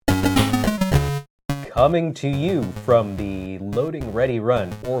Coming to you from the loading ready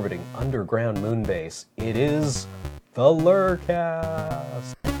run orbiting underground moon base, it is the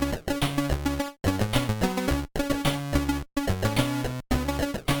Lurcast.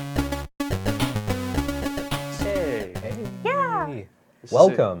 Hey. Yeah. This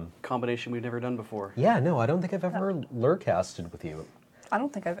Welcome. Is a combination we've never done before. Yeah, no, I don't think I've ever Lurcasted with you. I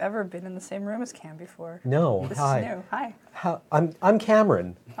don't think I've ever been in the same room as Cam before. No, This hi. is new. Hi. I'm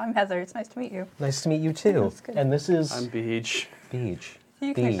Cameron. I'm Heather. It's nice to meet you. Nice to meet you too. That's good. And this is I'm Beej. Beej.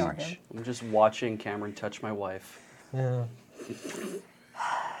 You can ignore him. I'm just watching Cameron touch my wife. Yeah.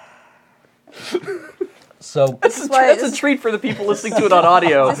 So This is why That's a treat for the people listening to it on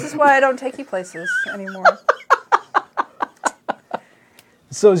audio. This is why I don't take you places anymore.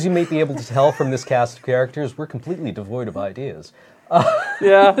 So as you may be able to tell from this cast of characters, we're completely devoid of ideas.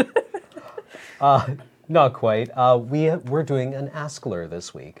 Yeah. Not quite. We're doing an Askler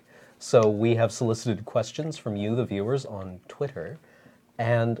this week. So we have solicited questions from you, the viewers, on Twitter,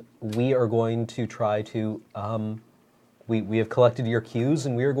 and we are going to try to, we have collected your cues,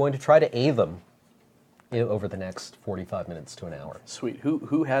 and we are going to try to A them over the next 45 minutes to an hour. Sweet.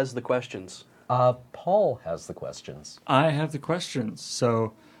 Who has the questions? Paul has the questions. I have the questions.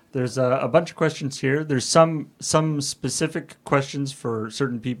 So there's a bunch of questions here. There's some specific questions for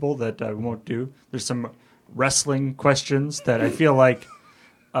certain people that I won't do. There's some wrestling questions that I feel like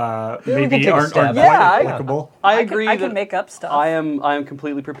maybe take a aren't stab quite at it. applicable. I agree I that can make up stuff. I am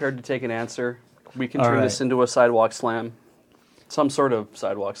completely prepared to take an answer. We can All turn right. this into a sidewalk slam. Some sort of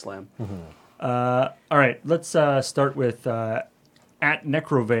sidewalk slam. All right, let's start with at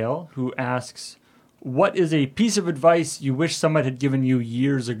Necrovale, who asks, "What is a piece of advice you wish someone had given you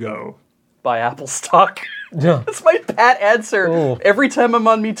years ago?" Buy Apple stock. Yeah. That's my pat answer. Ooh. Every time I'm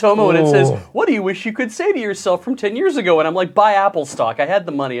on Mitomo and it says, Ooh. "What do you wish you could say to yourself from 10 years ago?" And I'm like, buy Apple stock. I had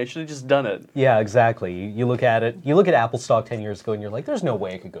the money. I should have just done it. Yeah, exactly. You look at it, you look at Apple stock 10 years ago, and you're like, there's no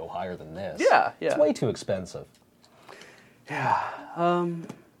way it could go higher than this. Yeah, yeah. It's way too expensive.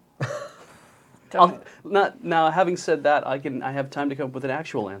 Now, having said that, I have time to come up with an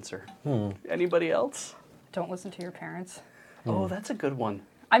actual answer. Anybody else? Don't listen to your parents. Oh, that's a good one.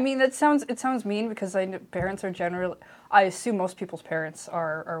 I mean, it sounds mean because I know parents are generally. I assume most people's parents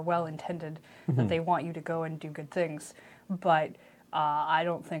are well intended that they want you to go and do good things, but I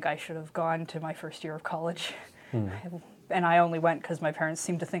don't think I should have gone to my first year of college, and I only went because my parents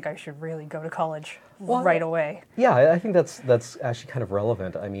seemed to think I should really go to college right away. Yeah, I think that's actually kind of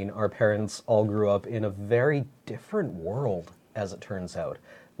relevant. I mean, our parents all grew up in a very different world, as it turns out.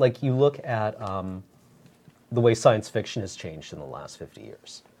 Like, you look at the way science fiction has changed in the last 50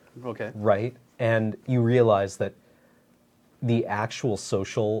 years, Okay. right? And you realize that the actual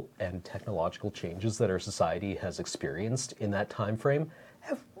social and technological changes that our society has experienced in that time frame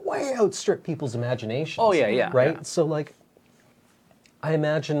have way outstripped people's imaginations. Oh, yeah, Right? yeah. So, like, I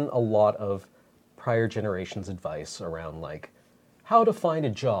imagine a lot of prior generations' advice around, like, how to find a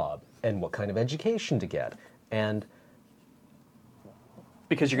job and what kind of education to get and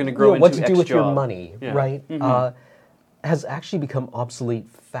Because you're going to grow into what to do X with your job. money, Yeah. right? Has actually become obsolete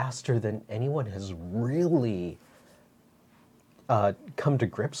faster than anyone has really come to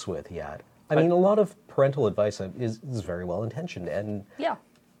grips with yet. I mean, a lot of parental advice is very well intentioned, and Yeah.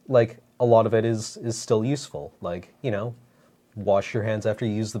 like a lot of it is still useful. Like, you know, wash your hands after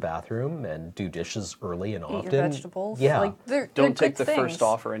you use the bathroom and do dishes early and Eat often. your vegetables. Yeah. Like, they're Don't take good the things. first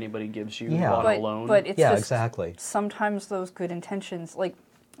offer anybody gives you. Yeah. Want a loan. But it's Yeah, just exactly. sometimes those good intentions, like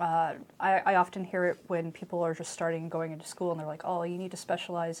I often hear it when people are just starting going into school and they're like, oh, you need to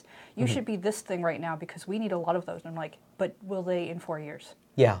specialize. You should be this thing right now because we need a lot of those. And I'm like, but will they in 4 years?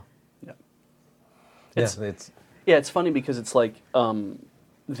 Yeah. Yeah. It's Yeah, it's funny because it's like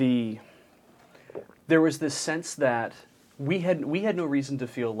there was this sense that we had no reason to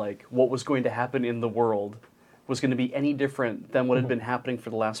feel like what was going to happen in the world was going to be any different than what had been happening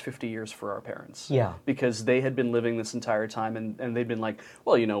for the last 50 years for our parents. Yeah. Because they had been living this entire time and they'd been like,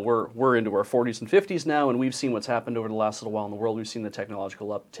 well, you know, we're into our 40s and 50s now and we've seen what's happened over the last little while in the world. We've seen the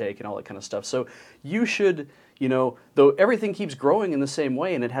technological uptake and all that kind of stuff. So you should, you know, though everything keeps growing in the same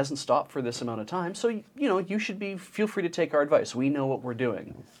way and it hasn't stopped for this amount of time, so, you know, you should feel free to take our advice. We know what we're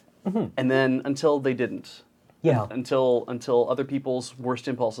doing. And then until they didn't. Yeah. Until other people's worst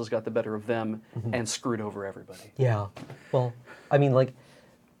impulses got the better of them and screwed over everybody. Yeah. Well, I mean, like,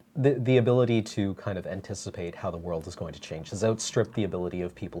 the ability to kind of anticipate how the world is going to change has outstripped the ability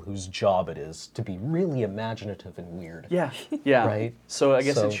of people whose job it is to be really imaginative and weird. Yeah, yeah. Right? So I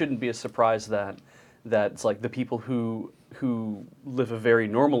guess So- it shouldn't be a surprise that it's like the people who live a very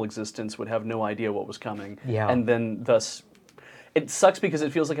normal existence would have no idea what was coming. Yeah. And then thus, it sucks because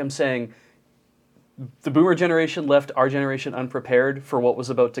it feels like I'm saying, the boomer generation left our generation unprepared for what was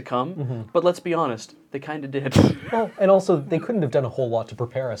about to come. But let's be honest, they kind of did. Well, and also they couldn't have done a whole lot to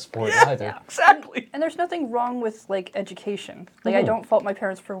prepare us for it either. Exactly. And there's nothing wrong with like education. Like I don't fault my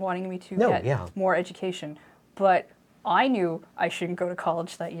parents for wanting me to No, get yeah. more education, but I knew I shouldn't go to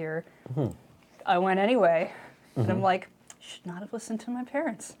college that year. I went anyway, and I'm like, should not have listened to my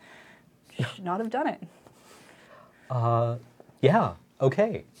parents. Should not have done it. Yeah.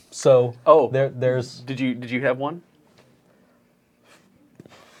 Okay. So there's Did you have one?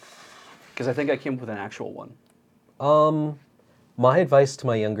 Because I think I came up with an actual one. my advice to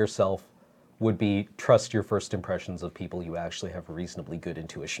my younger self would be trust your first impressions of people. You actually have reasonably good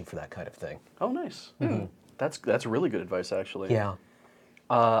intuition for that kind of thing. Oh, nice. That's really good advice, actually. Yeah.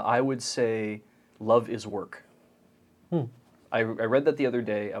 I would say love is work. I read that the other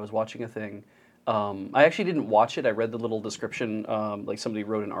day. I was watching a thing. I actually didn't watch it. I read the little description. Like somebody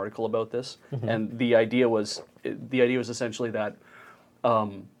wrote an article about this, and the idea was essentially that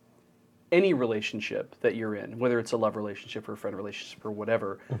any relationship that you're in, whether it's a love relationship or a friend relationship or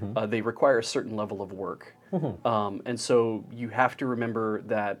whatever, they require a certain level of work. And so you have to remember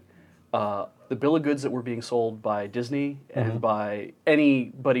that the bill of goods that were being sold by Disney and by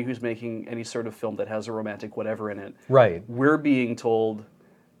anybody who's making any sort of film that has a romantic whatever in it, Right. we're being told,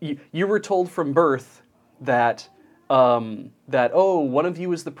 you were told from birth that one of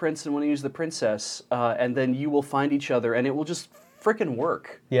you is the prince and one of you is the princess, and then you will find each other and it will just frickin'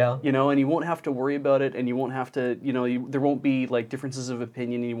 work. Yeah. And you won't have to worry about it, and you won't have to, there won't be like differences of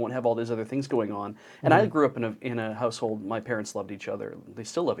opinion, and you won't have all these other things going on. And I grew up in a household, my parents loved each other. They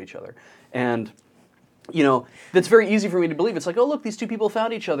still love each other. And, that's very easy for me to believe. It's like, oh, look, these two people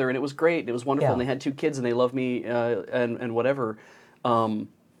found each other, and it was great, and it was wonderful, Yeah. and they had 2 kids, and they love me, and whatever.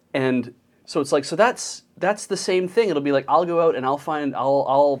 And so it's like, so that's the same thing. It'll be like, I'll go out and I'll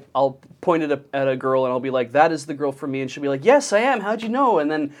point it at a girl and I'll be like, that is the girl for me. And she'll be like, yes, I am. How'd you know? And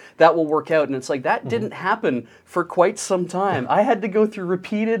then that will work out. And it's like, that didn't happen for quite some time. I had to go through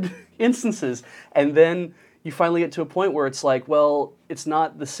repeated instances. And then you finally get to a point where it's like, well, it's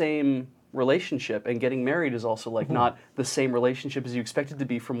not the same relationship. And getting married is also like not the same relationship as you expect it to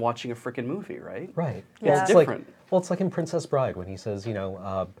be from watching a freaking movie, right? Right. Yeah. It's different. It's like in Princess Bride when he says,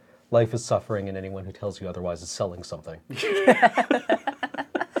 life is suffering and anyone who tells you otherwise is selling something.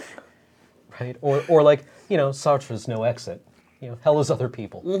 Right? Or like, Sartre's No Exit. Hell is other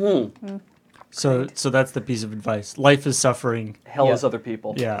people. So that's the piece of advice. Life is suffering. Hell Yeah. is other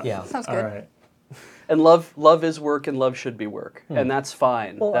people. Yeah. Yeah. Sounds All good. right. And love is work, and love should be work. And that's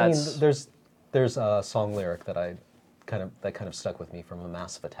fine. Well, That's, there's a song lyric that kind of stuck with me from a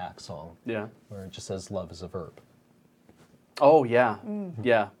Massive Attack song yeah. where it just says love is a verb. Oh, yeah.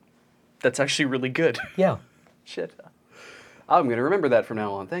 Yeah. That's actually really good. Yeah. Shit. I'm going to remember that from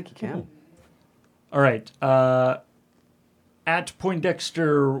now on. Thank you, Cam. All right. At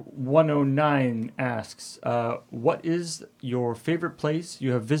Poindexter109 asks, what is your favorite place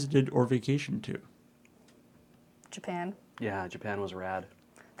you have visited or vacationed to? Japan. Yeah, Japan was rad.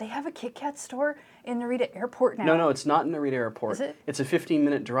 They have a Kit Kat store in Narita Airport now. No, it's not in Narita Airport. Is it? It's a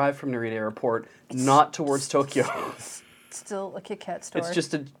 15-minute drive from Narita Airport, not towards Tokyo. Still a Kit Kat store. It's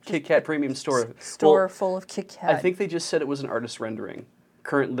just a Kit Kat premium store. Store Well, full of Kit Kat. I think they just said it was an artist rendering.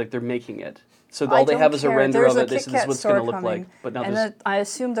 Currently, like they're making it. So I all they don't have is a care. render There's of a it. They Kit said this is Kat what it's going to store look like. coming, But now and there's... I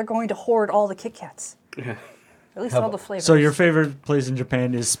assume they're going to hoard all the Kit Kats. At least all the flavors. So your favorite place in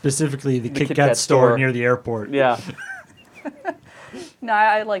Japan is specifically the Kit Kit Kat Kat store store. near the airport. Yeah. No,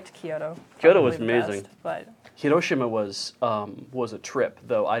 I liked Kyoto. Kyoto was Probably the amazing. best, but Hiroshima was a trip,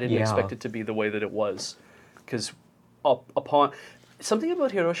 though I didn't Yeah. expect it to be the way that it was, because upon something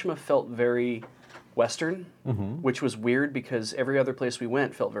about Hiroshima felt very Western, which was weird because every other place we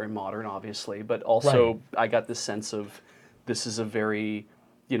went felt very modern, obviously, but also Right. I got this sense of this is a very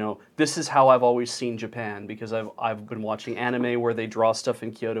this is how I've always seen Japan because I've been watching anime where they draw stuff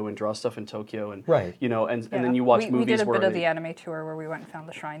in Kyoto and draw stuff in Tokyo and Right. and yeah. then you watch we movies did a where bit of they- the anime tour where we went and found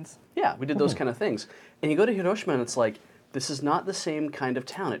the shrines. yeah, we did those kind of things. And you go to Hiroshima and it's like, this is not the same kind of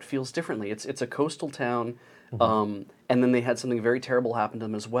town. It feels differently. It's a coastal town. And then they had something very terrible happen to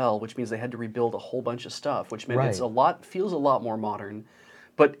them as well, which means they had to rebuild a whole bunch of stuff, which meant Right. feels a lot more modern.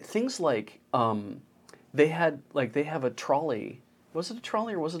 But things like, they have a trolley. Was it a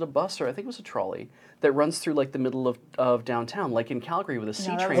trolley or was it a bus? Or I think it was a trolley that runs through like the middle of downtown, like in Calgary with a C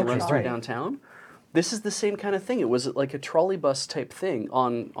that was train a runs through trolley. downtown. This is the same kind of thing. It was like a trolley bus type thing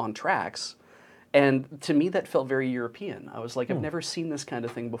on tracks. And to me, that felt very European. I was like, I've never seen this kind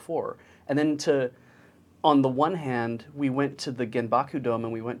of thing before. And then on the one hand, we went to the Genbaku Dome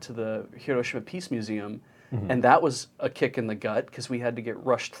and we went to the Hiroshima Peace Museum. And that was a kick in the gut because we had to get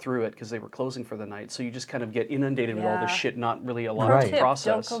rushed through it because they were closing for the night. So you just kind of get inundated with all this Yeah. shit, not really a lot Right. to Tip,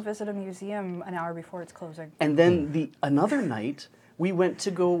 process. don't go visit a museum an hour before it's closing. And then another night we went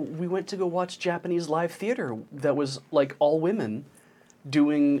to go watch Japanese live theater that was like all women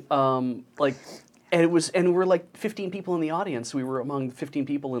doing like, and we're like 15 people in the audience. We were among 15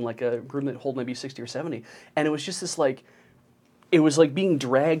 people in like a room that hold maybe 60 or 70, and it was just this like, it was like being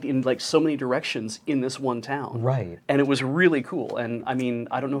dragged in like so many directions in this one town. Right. And it was really cool. And I mean,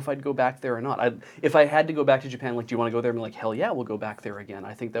 I don't know if I'd go back there or not. If I had to go back to Japan, like, do you want to go there? I'm like, hell yeah, we'll go back there again.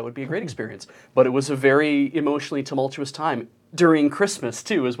 I think that would be a great experience. But it was a very emotionally tumultuous time. During Christmas,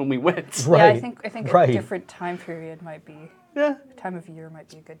 too, is when we went. Right. Yeah, I think Right. a different time period might be, Yeah, time of year might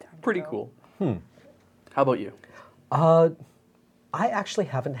be a good time to pretty go. cool. How about you? I actually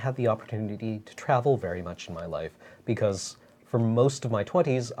haven't had the opportunity to travel very much in my life because for most of my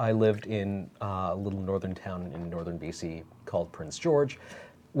 20s, I lived in a little northern town in northern BC called Prince George,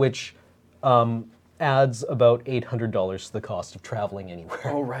 which adds about $800 to the cost of traveling anywhere.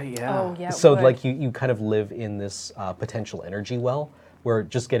 Oh, right, yeah. Oh, yeah. it So would. like you kind of live in this potential energy well where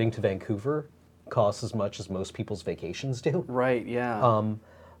just getting to Vancouver costs as much as most people's vacations do. Right, yeah.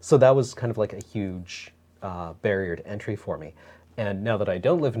 So that was kind of like a huge barrier to entry for me. And now that I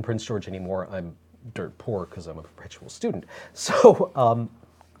don't live in Prince George anymore, I'm dirt poor because I'm a perpetual student. So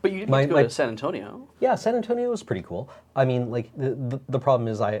but you did my- get to go my- to San Antonio. yeah, San Antonio is pretty cool. I mean, like the problem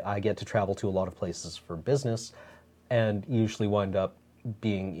is I get to travel to a lot of places for business, and usually wind up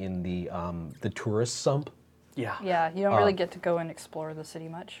being in the tourist sump. Yeah. Yeah, you don't really get to go and explore the city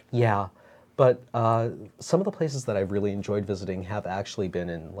much. Yeah, but some of the places that I've really enjoyed visiting have actually been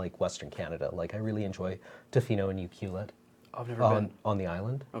in like Western Canada. Like I really enjoy Tofino and Ucluelet I've never been. on the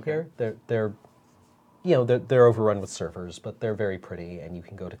island. Okay. Here, they're you know they're overrun with surfers, but they're very pretty, and you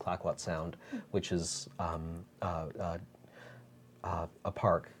can go to Clayoquot Sound, which is a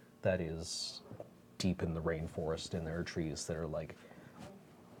park that is deep in the rainforest, and there are trees that are like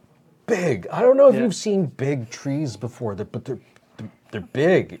big. I don't know if Yeah. you've seen big trees before, but they're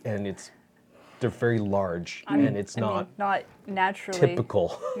big, and they're very large, and it's I mean, not not naturally.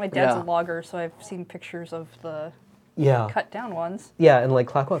 typical. My dad's Yeah. a logger, so I've seen pictures of the Yeah. cut down ones. Yeah, and like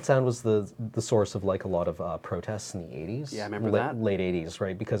Clayoquot Sound was the source of like a lot of protests in the 80s. Yeah, I remember late, that. Late 80s,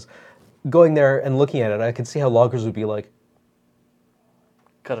 right? Because going there and looking at it, I could see how loggers would be like,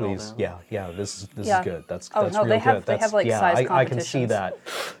 Cut it all please, down. yeah, this Yeah. is good. That's Oh, that's no, real they have- good. they That's, have, like, yeah, size I can see competitions. that.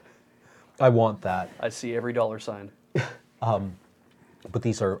 I want that. I see every dollar sign. But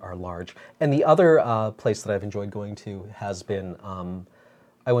these are large. And the other place that I've enjoyed going to has been,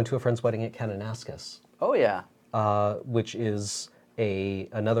 I went to a friend's wedding at Kananaskis, Oh, yeah. which is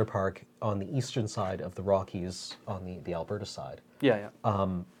another park on the eastern side of the Rockies, on the Alberta side, Yeah, yeah.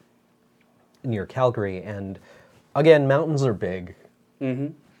 near Calgary. And again, mountains are big.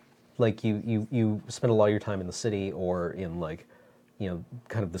 Like you spend a lot of your time in the city or in like, you know,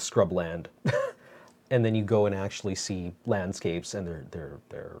 kind of the scrubland. And then you go and actually see landscapes, and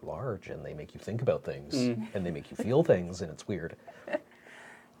they're large, and they make you think about things, and they make you feel things, and it's weird.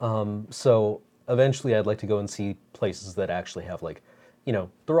 So eventually, I'd like to go and see places that actually have like, you know,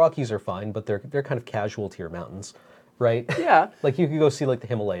 the Rockies are fine, but they're kind of casual tier mountains, right? Yeah. Like you could go see like the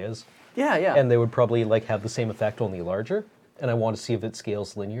Himalayas, Yeah, yeah. and they would probably like have the same effect, only larger. And I want to see if it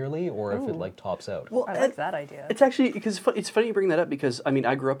scales linearly or if it like tops out. well, I like that idea. It's actually because it's funny you bring that up because I mean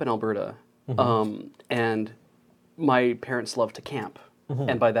I grew up in Alberta, and my parents love to camp,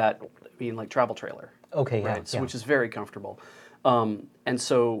 and by that I mean like travel trailer. Okay, yeah, right? So, yeah. which is very comfortable, and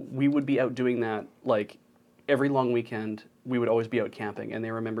so we would be out doing that like every long weekend. We would always be out camping, and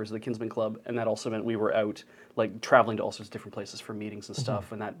they were members of the Kinsman Club, and that also meant we were out like traveling to all sorts of different places for meetings and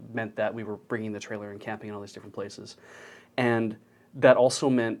stuff, and that meant that we were bringing the trailer and camping in all these different places, and that also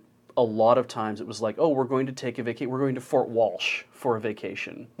meant a lot of times it was like, oh, we're going to take a vacation. We're going to Fort Walsh for a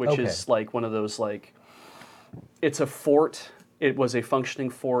vacation, which Okay. is like one of those like, it's a fort. It was a functioning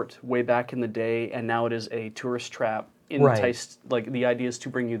fort way back in the day, and now it is a tourist trap. Enticed, like the idea is to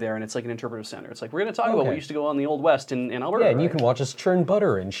bring you there, and it's like an interpretive center. It's like we're going to talk about what Okay. used to go on in the Old West in Alberta. Yeah, and you right? can watch us churn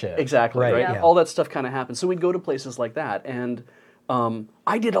butter and shit. Exactly, right? Yeah. All that stuff kind of happens. So we'd go to places like that, and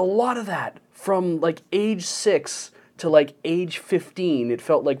I did a lot of that from like age 6 to like age 15. It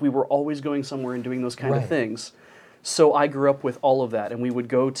felt like we were always going somewhere and doing those kind of Right. things. So I grew up with all of that, and we would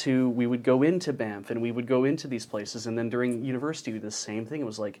go into Banff, and we would go into these places, and then during university, the same thing. It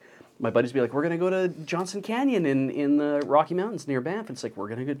was like, my buddies would be like, we're going to go to Johnson Canyon in the Rocky Mountains near Banff. It's like, we're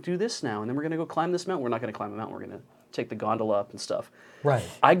going to go do this now, and then we're going to go climb this mountain. We're not going to climb a mountain. We're going to take the gondola up and stuff. Right.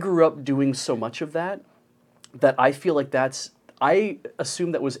 I grew up doing so much of that I feel like I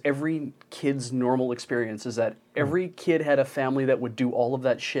assumed that was every kid's normal experience, is that every kid had a family that would do all of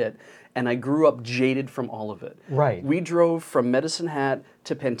that shit, and I grew up jaded from all of it. Right. We drove from Medicine Hat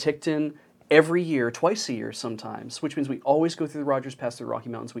to Penticton every year, twice a year sometimes, which means we always go through the Rogers Pass through the Rocky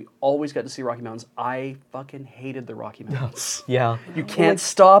Mountains. We always got to see Rocky Mountains. I fucking hated the Rocky Mountains. Yeah. You can't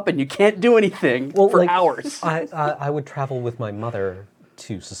stop and you can't do anything for like, hours. I would travel with my mother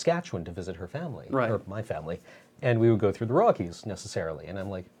to Saskatchewan to visit her family, Right. or my family, and we would go through the Rockies necessarily. And I'm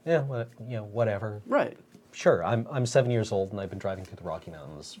like, yeah, whatever. Right. Sure, I'm 7 years old and I've been driving through the Rocky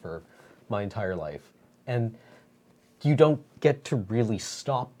Mountains for my entire life, and you don't get to really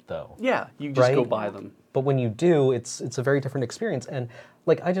stop though. Yeah, you just go Right? by them. But when you do, it's a very different experience. And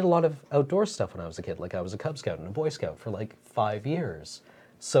like I did a lot of outdoor stuff when I was a kid. Like I was a Cub Scout and a Boy Scout for like 5 years.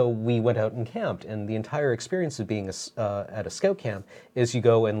 So we went out and camped, and the entire experience of being at a scout camp is you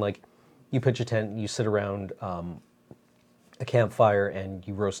go and like you pitch a tent, you sit around a campfire, and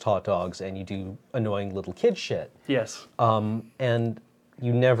you roast hot dogs, and you do annoying little kid shit. Yes. And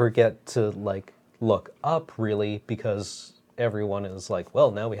you never get to like look up really, because everyone is like,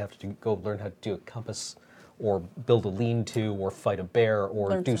 well, now we have to go learn how to do a compass or build a lean-to or fight a bear or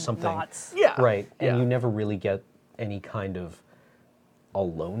Learn do some something. knots. Yeah. Right. And Yeah. you never really get any kind of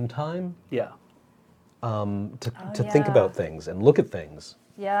alone time Yeah. to think yeah. about things and look at things.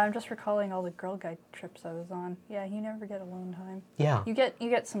 Yeah, I'm just recalling all the Girl Guide trips I was on. Yeah, you never get alone time. Yeah. You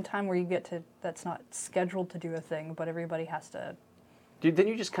get some time where you get to, that's not scheduled to do a thing, but everybody has to. Dude, then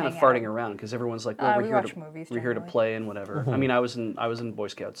you're just kind of Hang farting out. around because everyone's like, well, We we're here watch to movies we're here to generally. play and whatever. I mean, I was in Boy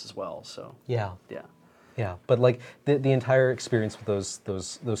Scouts as well, so Yeah. yeah. Yeah, but like the entire experience with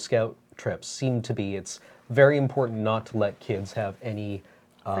those scout trips seemed to be, it's very important not to let kids have any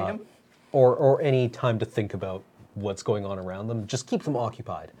Freedom? or any time to think about what's going on around them. Just keep them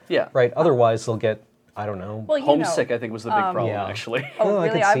occupied. Yeah. Right. Otherwise, they'll get, I don't know. Well, you Homesick, know. I think, was the big problem Yeah. actually. Oh, No, I really?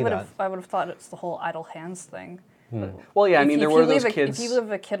 could see I would have thought it's the whole idle hands thing. Well, yeah, I mean, there were those If kids, you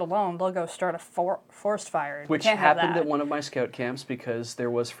leave a kid alone, they'll go start a forest fire. and you which can't have happened that. at one of my scout camps because there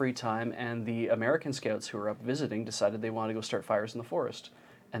was free time, and the American scouts who were up visiting decided they wanted to go start fires in the forest,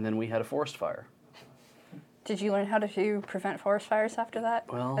 and then we had a forest fire. Did you learn how to prevent forest fires after that?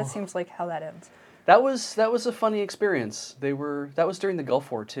 Well- That seems like how that ends. That was a funny experience. That was during the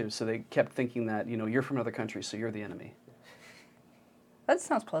Gulf War too, so they kept thinking that you're from another country, so you're the enemy. That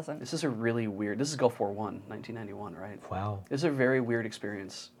sounds pleasant. This is a really weird. This is Gulf War I, 1991, right? Wow. It's a very weird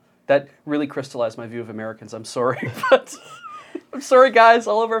experience. That really crystallized my view of Americans. I'm sorry, but I'm sorry, guys.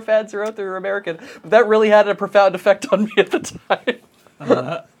 All of our fans are out there who are American. But that really had a profound effect on me at the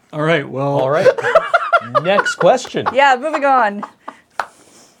time. All right. Well. All right. Next question. Yeah, moving on.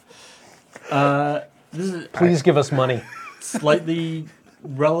 This is Please give us money. slightly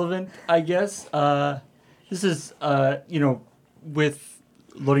relevant, I guess. This is, with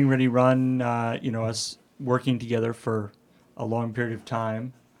Loading Ready Run, us working together for a long period of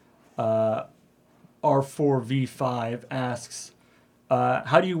time. R4V5 asks,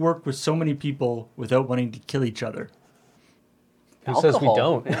 how do you work with so many people without wanting to kill each other? Who says we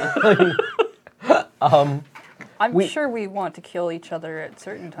Alcohol. don't? I'm sure we want to kill each other at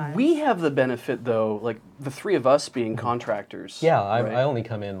certain times. We have the benefit, though, like the three of us being contractors. Yeah, right? I only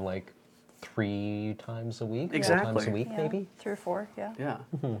come in like 3 times a week. 4 times Exactly. a week, Yeah, maybe. 3 or 4, yeah. Yeah.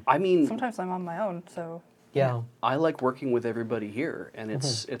 I mean, Sometimes I'm on my own, so Yeah. I like working with everybody here, and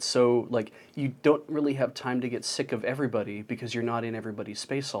it's so like you don't really have time to get sick of everybody because you're not in everybody's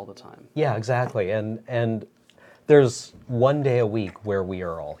space all the time. Yeah, exactly. And there's one day a week where we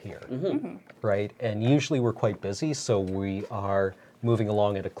are all here, right? And usually we're quite busy, so we are moving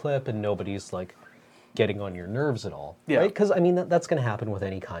along at a clip, and nobody's like getting on your nerves at all, Yeah. right? Because I mean that's going to happen with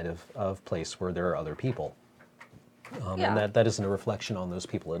any kind of place where there are other people, yeah. and that isn't a reflection on those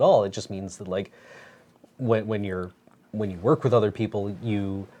people at all. It just means that like when you work with other people,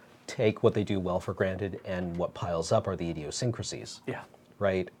 you take what they do well for granted, and what piles up are the idiosyncrasies, Yeah.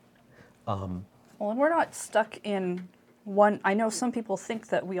 right? Well, and we're not stuck in one. I know some people think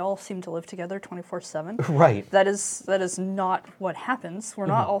that we all seem to live together 24/7. Right. That is not what happens. We're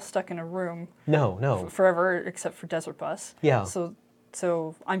not all stuck in a room No. forever, except for Desert Bus. Yeah.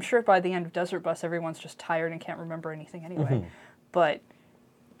 So I'm sure by the end of Desert Bus, everyone's just tired and can't remember anything anyway. But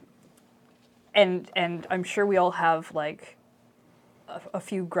and I'm sure we all have like a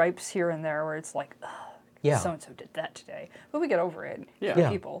few gripes here and there where it's like, Yeah. so and so did that today, but we get over it. Yeah. We're Yeah.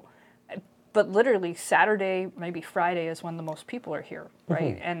 people. But literally Saturday, maybe Friday is when the most people are here,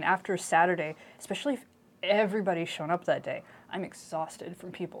 right? And after Saturday, especially if everybody's shown up that day, I'm exhausted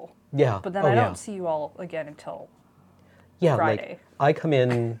from people. Yeah. But then Oh, I yeah. don't see you all again until Yeah, Friday. like I come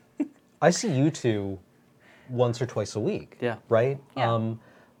in, I see you two once or twice a week. Yeah. Right? Yeah.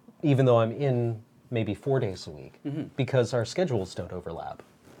 Even though I'm in maybe 4 days a week, because our schedules don't overlap.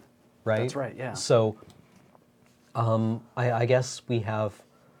 Right? That's right, yeah. So I guess we have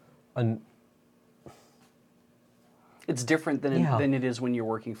an It's different than Yeah. than it is when you're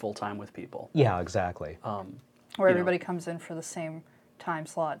working full time with people. yeah, exactly. Where you know. everybody comes in for the same time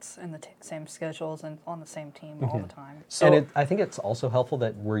slots and the same schedules and on the same team all the time. So And I think it's also helpful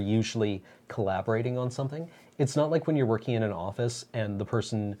that we're usually collaborating on something. It's not like when you're working in an office and the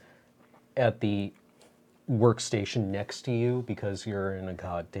person at the workstation next to you, because you're in a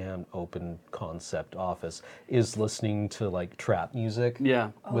goddamn open concept office, is listening to like trap music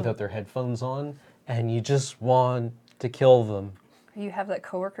Yeah. without their headphones on, and you just want to kill them. You have that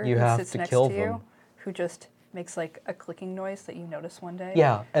coworker You who have sits to next kill to you them. who just makes like a clicking noise that you notice one day.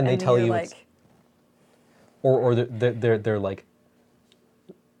 Yeah, and they then tell you're you like, it's- Or they're like,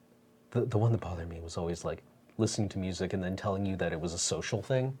 the one that bothered me was always like listening to music and then telling you that it was a social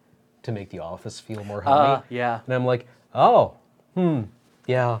thing to make the office feel more homey. Yeah. And I'm like, oh,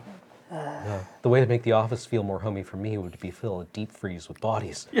 yeah. Yeah. The way to make the office feel more homey for me would be fill a deep freeze with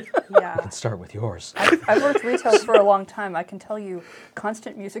bodies. yeah. Let's start with yours. I've worked retail for a long time. I can tell you,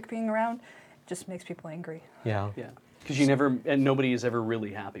 constant music being around just makes people angry. Yeah. Yeah. Because you never, and nobody is ever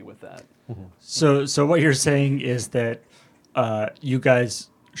really happy with that. So what you're saying is that you guys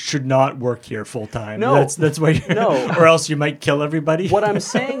should not work here full time. No. That's what you're, No. or else you might kill everybody. What I'm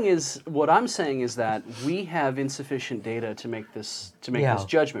saying is that we have insufficient data to make this Yeah. this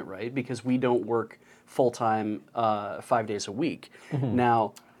judgment, right? Because we don't work full time 5 days a week.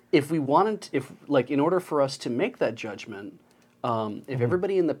 Now, if we wanted, in order for us to make that judgment, if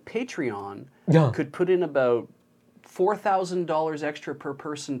everybody in the Patreon Yeah. could put in about $4,000 extra per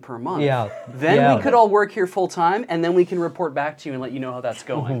person per month, Yeah. then Yeah. we could all work here full time, and then we can report back to you and let you know how that's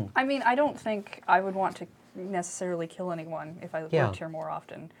going. I mean, I don't think I would want to necessarily kill anyone if I Yeah. worked here more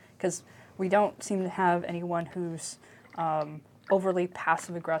often, because we don't seem to have anyone who's overly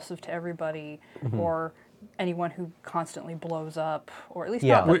passive aggressive to everybody, or anyone who constantly blows up, or at least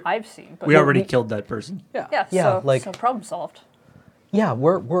Yeah. not that I've seen. But We already killed that person. Yeah. yeah, Yeah, so problem solved. Yeah,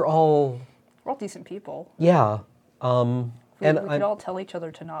 we're all, We're all decent people. yeah. We And could I'm- all tell each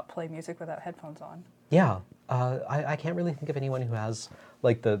other to not play music without headphones on. Yeah, I can't really think of anyone who has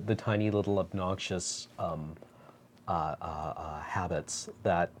like the tiny little obnoxious habits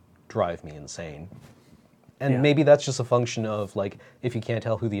that drive me insane. And Yeah. maybe that's just a function of like, if you can't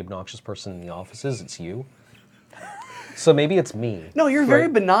tell who the obnoxious person in the office is, it's you. So maybe it's me. No, you're very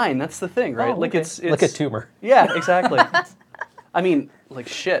right? benign. That's the thing, right? Oh, Like okay. it's like a tumor. Yeah, exactly. I mean, like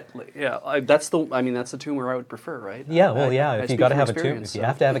shit. Like, yeah, that's the tumor I would prefer, right? Yeah, well, yeah. I If you speak got to from have a tumor, experience, if you so.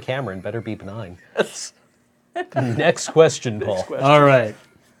 have to have a camera, it better be benign. Next question, Paul. question. All right.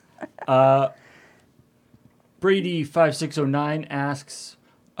 Brady5609 asks,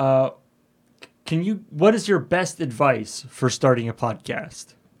 what is your best advice for starting a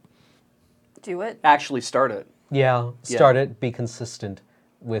podcast? Do it. Actually, start it. Yeah, start it. Be consistent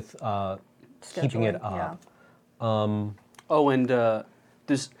with keeping it Scheduling, up. yeah. Oh, and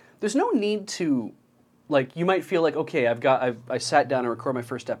there's no need to, like, you might feel like, okay, I sat down and recorded my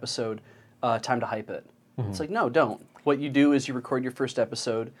first episode, time to hype it. It's like, no, don't. What you do is you record your first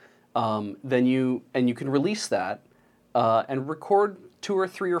episode, then you can release that, and record 2 or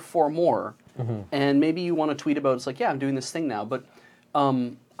 3 or 4 more, and maybe you want to tweet about, it's like, yeah, I'm doing this thing now, but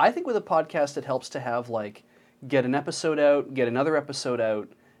I think with a podcast it helps to have, like, get an episode out, get another episode out,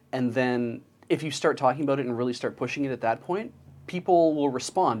 and then if you start talking about it and really start pushing it at that point, people will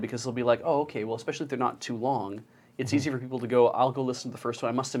respond because they'll be like, oh, okay, well, especially if they're not too long, it's easy for people to go, I'll go listen to the first one.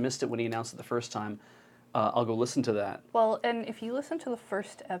 I must have missed it when he announced it the first time. I'll go listen to that. Well, and if you listen to the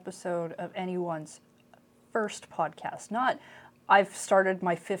first episode of anyone's first podcast, not I've started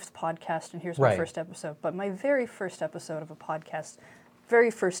my 5th podcast and here's my Right. first episode, but my very first episode of a podcast,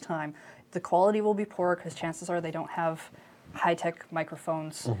 very first time, the quality will be poor because chances are they don't have high-tech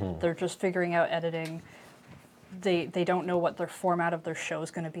microphones. They're just figuring out editing. They don't know what their format of their show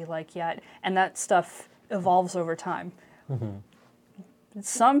is going to be like yet, and that stuff evolves over time.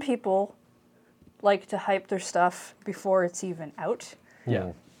 Some people like to hype their stuff before it's even out.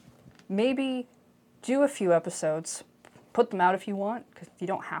 Yeah. Maybe do a few episodes, put them out if you want, because you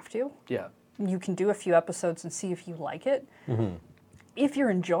don't have to. Yeah. You can do a few episodes and see if you like it. If you're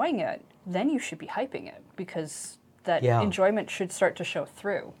enjoying it, then you should be hyping it, because that Yeah. enjoyment should start to show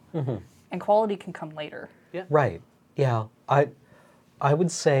through. And quality can come later. Right. Yeah. I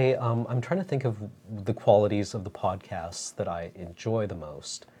would say I'm trying to think of the qualities of the podcasts that I enjoy the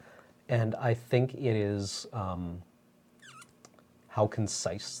most, and I think it is how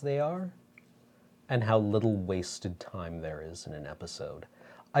concise they are, and how little wasted time there is in an episode.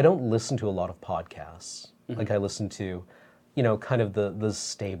 I don't listen to a lot of podcasts. Like I listen to, kind of the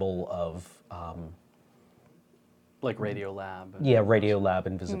stable of Like Radiolab. Radiolab,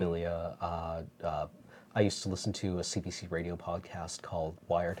 Invisibilia. I used to listen to a CBC radio podcast called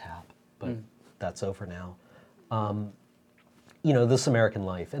Wiretap, but that's over now. This American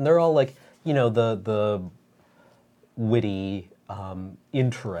Life, and they're all like, the witty,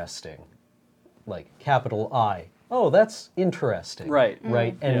 interesting, like capital I. Oh, that's interesting. Right.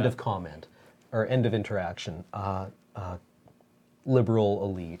 Right. End Yeah. of comment, or end of interaction. Liberal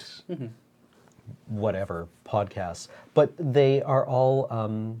elite, whatever podcasts, but they are all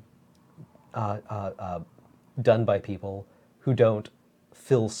done by people who don't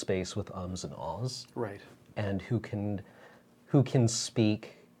fill space with ums and ahs, Right. and who can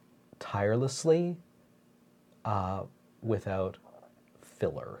speak tirelessly without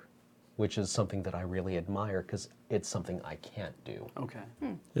filler, which is something that I really admire because it's something I can't do. Okay.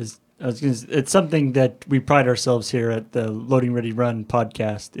 It's something that we pride ourselves here at the Loading Ready Run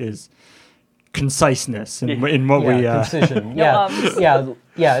podcast is conciseness in what we. Concision. No Yeah,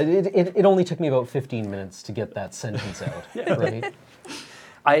 yeah. It only took me about 15 minutes to get that sentence out. Right.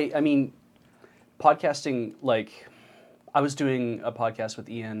 I mean, podcasting, like, I was doing a podcast with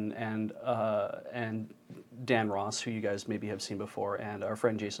Ian and Dan Ross, who you guys maybe have seen before, and our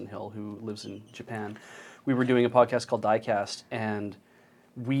friend Jason Hill, who lives in Japan. We were doing a podcast called Diecast, and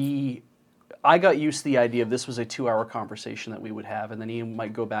I got used to the idea of this was a 2-hour conversation that we would have, and then Ian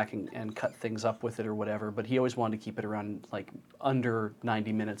might go back and cut things up with it or whatever, but he always wanted to keep it around, like, under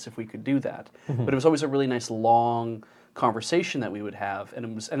 90 minutes if we could do that. But it was always a really nice long conversation that we would have,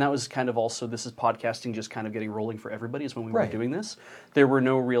 and that was kind of also, this is podcasting just kind of getting rolling for everybody, is when we were Right. doing this. There were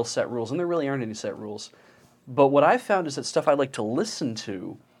no real set rules, and there really aren't any set rules. But what I found is that stuff I like to listen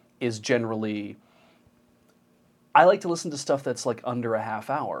to is generally, I like to listen to stuff that's like under a half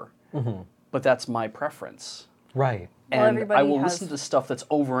hour, but that's my preference. Right. Well, And I everybody will has- listen to stuff that's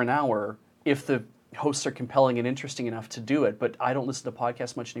over an hour if the hosts are compelling and interesting enough to do it, but I don't listen to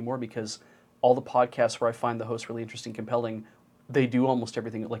podcasts much anymore because all the podcasts where I find the host really interesting, compelling, they do almost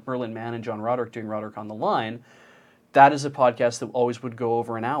everything. Like Merlin Mann and John Roderick doing Roderick on the Line, that is a podcast that always would go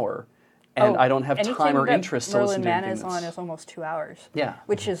over an hour, and I don't have time anything or that interest to listen Merlin to Mann anything is on that's- is almost 2 hours. Yeah.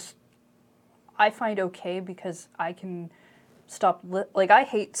 Which is, I find okay because I can stop. Like I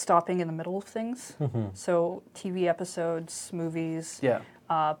hate stopping in the middle of things. So TV episodes, movies, Yeah.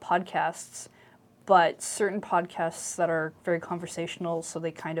 podcasts, but certain podcasts that are very conversational, so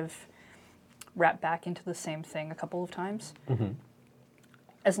they kind of wrap back into the same thing a couple of times.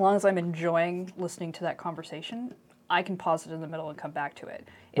 As long as I'm enjoying listening to that conversation, I can pause it in the middle and come back to it.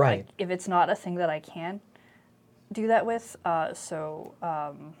 Right. If it's not a thing that I can do that with,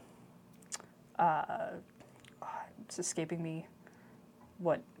 it's escaping me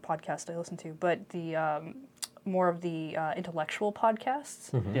what podcast I listen to, but the more of the intellectual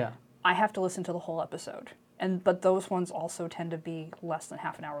podcasts, Yeah. I have to listen to the whole episode. But those ones also tend to be less than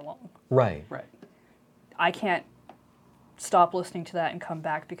half an hour long. Right. Right. I can't stop listening to that and come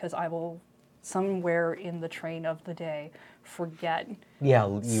back because I will somewhere in the train of the day forget Yeah.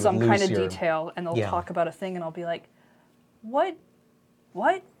 You some lose kind of your- detail, and they'll Yeah. talk about a thing and I'll be like, what?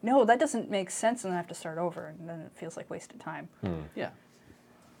 No, that doesn't make sense, and then I have to start over, and then it feels like wasted time. Yeah.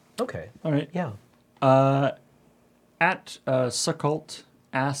 Okay. All right. Yeah. At Succult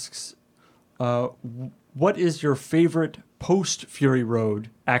asks, what is your favorite post Fury Road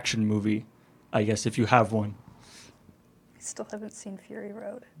action movie? I guess if you have one. I still haven't seen Fury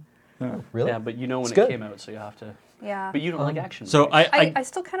Road. Really? Yeah, but you know when It's it good. came out, so you have to. Yeah. But you don't like action. So movies. I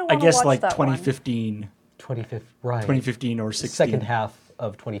still kind of I want to guess watch like that 2015, 2015 or 16. Second half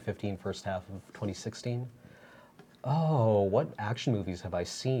of 2015, first half of 2016. Oh, what action movies have I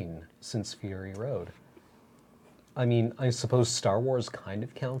seen since Fury Road? I mean, I suppose Star Wars kind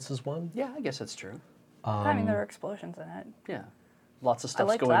of counts as one. Yeah, I guess that's true. I mean, there are explosions in it. Yeah. Lots of stuff's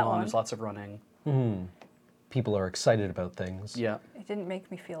liked going that on. one. There's lots of running. People are excited about things. Yeah. It didn't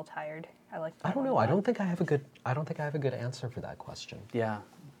make me feel tired. I like. I don't know. I don't think I have a good answer for that question. Yeah.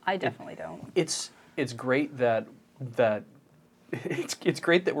 I definitely don't. It's great that it's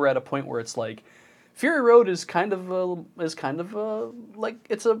great that we're at a point where it's like Fury Road is kind of like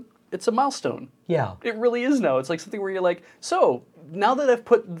it's a milestone. Yeah. It really is now. It's like something where you're like, so now that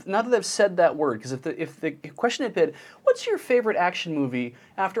I've said that word, because if the question had been, what's your favorite action movie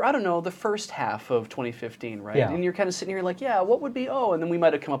after, I don't know, the first half of 2015, right? Yeah. And you're kind of sitting here like, yeah, what would be, and then we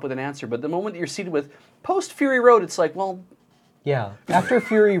might have come up with an answer. But the moment that you're seated with post Fury Road, it's like, well, Yeah. After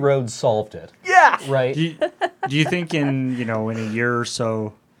Fury Road solved it, yeah. right? Do you think in a year or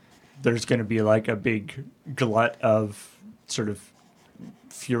so there's going to be like a big glut of sort of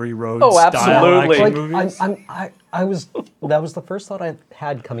Fury Road Oh, style absolutely. action Like, movies. I was that was the first thought I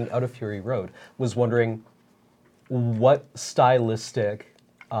had coming out of Fury Road, was wondering what stylistic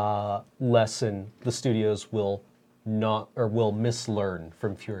lesson the studios will not or will mislearn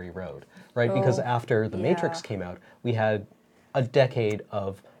from Fury Road, right? Because Oh, after The Matrix yeah. came out, we had a decade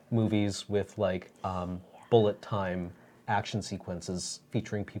of movies with like bullet time action sequences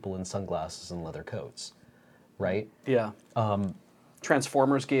featuring people in sunglasses and leather coats, right? Yeah.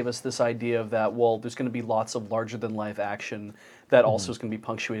 Transformers gave us this idea of that, well, there's going to be lots of larger-than-life action that also is going to be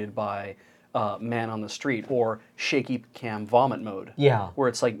punctuated by man on the street or shaky cam vomit mode. Yeah. Where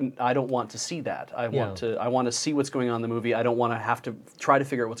it's like, I don't want to see that. I want to see what's going on in the movie. I don't want to have to try to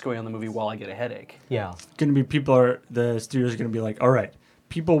figure out what's going on in the movie while I get a headache. Yeah. Going to be the studios are going to be like, all right,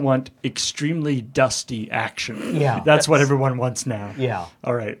 people want extremely dusty action. Yeah. That's what everyone wants now. Yeah.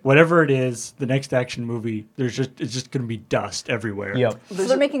 All right, whatever it is, the next action movie, it's just going to be dust everywhere. Yep. So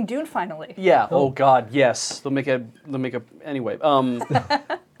they're making Dune finally. Yeah. Oh God. Yes. They'll make a. Anyway.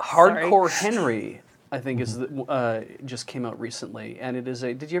 Hardcore Henry, I think, is just came out recently, and it is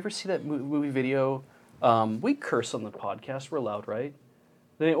a. Did you ever see that movie video? We curse on the podcast. We're allowed, right?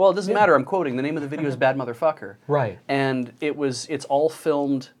 Well, it doesn't matter. I'm quoting. The name of the video is "Bad Motherfucker." Right. And it's all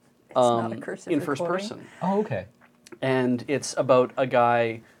filmed not a curse if in you're first quoting. person, Oh, okay. and it's about a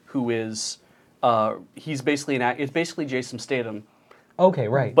guy who is. He's basically it's basically Jason Statham. Okay,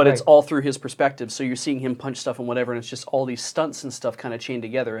 right. But right. it's all through his perspective, so you're seeing him punch stuff and whatever, and it's just all these stunts and stuff kind of chained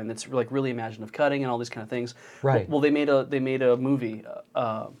together, and it's like really imaginative cutting and all these kind of things. Right. Well, they made a movie.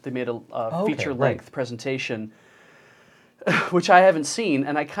 They made a okay, feature length right. presentation, which I haven't seen,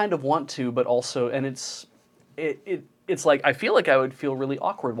 and I kind of want to, but also, and it's like I feel like I would feel really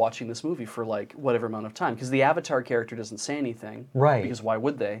awkward watching this movie for like whatever amount of time because the Avatar character doesn't say anything. Right. Because why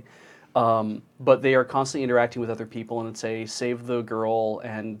would they? But they are constantly interacting with other people, and it's a save the girl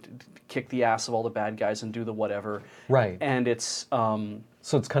and kick the ass of all the bad guys and do the whatever. Right. And it's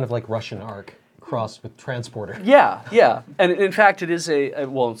So it's kind of like Russian Ark crossed with Transporter. yeah. And in fact, it is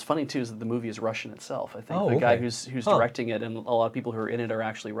well. It's funny too is that the movie is Russian itself. I think Oh, the guy okay. who's Huh. directing it and a lot of people who are in it are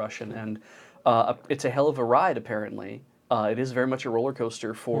actually Russian, and it's a hell of a ride. Apparently, it is very much a roller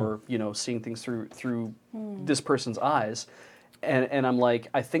coaster for seeing things through this person's eyes. And I'm like,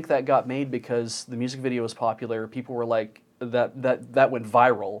 I think that got made because the music video was popular. People were like, that went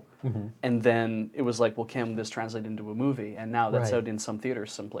viral. And then it was like, well, can this translate into a movie? And now that's Right. out in some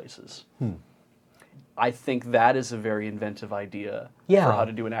theaters, some places. I think that is a very inventive idea Yeah. for how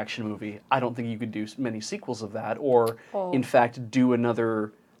to do an action movie. I don't think you could do many sequels of that, or Oh. in fact, do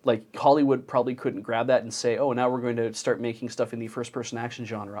another. Like Hollywood probably couldn't grab that and say, "Oh, now we're going to start making stuff in the first-person action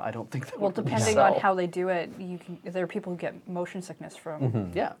genre." I don't think that Well, would really depending sell. on how they do it, there are people who get motion sickness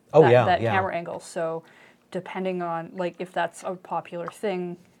from Yeah. Oh, that, yeah, that yeah. camera angle. So, depending on like if that's a popular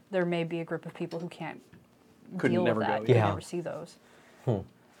thing, there may be a group of people who can't Couldn't deal never with that. go, Could yeah. never see those.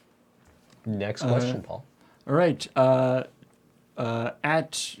 Next question, Paul. All right.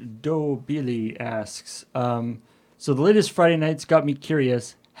 At Do Billy asks, so the latest Friday nights got me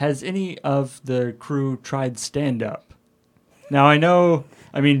curious. Has any of the crew tried stand-up? Now I know,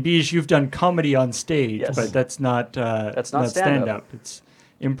 Beej, you've done comedy on stage, Yes. but that's not not stand-up. stand-up. It's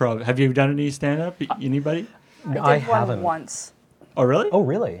improv. Have you done any stand-up? Anybody? I did I one haven't. once. Oh, really? Oh,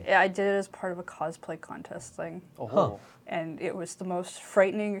 really? Yeah, I did it as part of a cosplay contest thing. Oh. And it was the most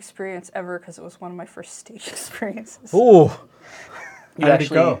frightening experience ever because it was one of my first stage experiences. Ooh. You How did it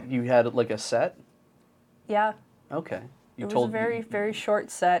actually go? you had like a set? Yeah, Okay. You it was a very, very short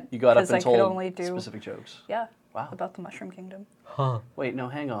set. you got up 'cause and I told could only do specific jokes. Yeah. Wow. About the Mushroom Kingdom. Huh. Wait, no,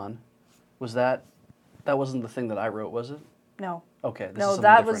 hang on. Was that wasn't the thing that I wrote, was it? No. Okay. This is No, something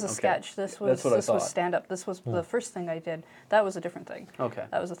that was a different. Okay. sketch. This That's was what I this was thought. stand up. This was the first thing I did. That was a different thing. Okay.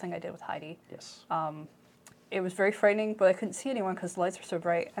 That was the thing I did with Heidi. Yes. It was very frightening, but I couldn't see anyone because the lights were so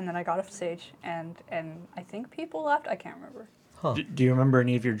bright. And then I got off stage, and I think people laughed. I can't remember. Do you remember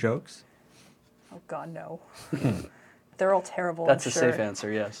any of your jokes? Oh God, no. They're all terrible. That's I'm a sure. safe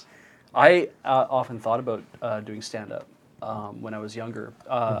answer, yes. I often thought about doing stand-up when I was younger.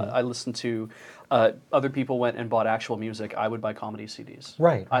 I listened to other people went and bought actual music. I would buy comedy CDs.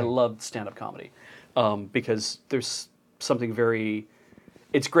 Right, I right. loved stand-up comedy because there's something very...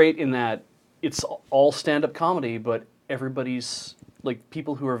 It's great in that it's all stand-up comedy, but everybody's... Like,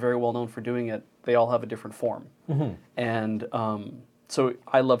 people who are very well known for doing it, they all have a different form. And so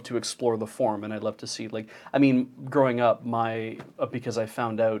I love to explore the form, and I love to see, like, I mean, growing up, because I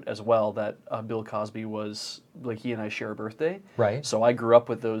found out as well that Bill Cosby was, like, he and I share a birthday. Right. So I grew up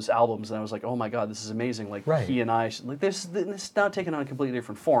with those albums, and I was like, oh my God, this is amazing. Like, Right. he and I, like, this is now taking on a completely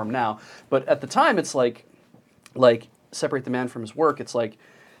different form now. But at the time, it's like, separate the man from his work. It's like,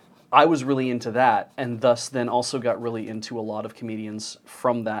 I was really into that, and thus then also got really into a lot of comedians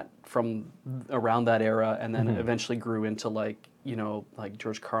from around that era, and then eventually grew into, like, you know, like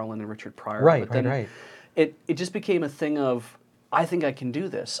George Carlin and Richard Pryor. Right, but then right. It just became a thing of, I think I can do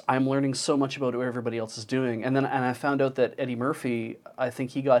this. I'm learning so much about what everybody else is doing. And I found out that Eddie Murphy, I think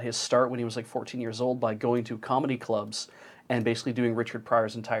he got his start when he was like 14 years old by going to comedy clubs and basically doing Richard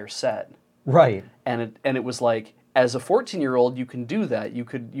Pryor's entire set. Right. And it was like, as a 14-year-old, you can do that. You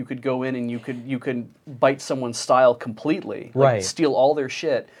could go in and you could bite someone's style completely, like, Right. steal all their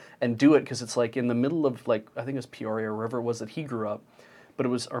shit and do it, because it's like in the middle of, like, I think it was Peoria or wherever it was that he grew up, but it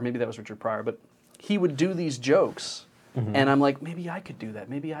was, or maybe that was Richard Pryor, but he would do these jokes, and I'm like, maybe I could do that.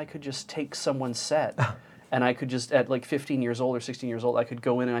 Maybe I could just take someone's set, and I could just, at like 15 years old or 16 years old, I could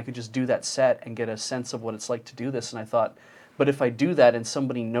go in and I could just do that set and get a sense of what it's like to do this. And I thought, but if I do that and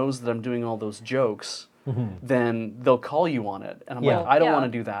somebody knows that I'm doing all those jokes, then they'll call you on it. And I'm Yeah. like, I don't Yeah.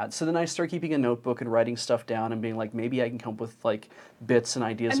 want to do that. So then I start keeping a notebook and writing stuff down and being like, maybe I can come up with, like, bits and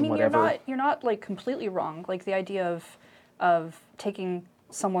ideas I mean, and whatever. you're not like completely wrong. Like the idea of taking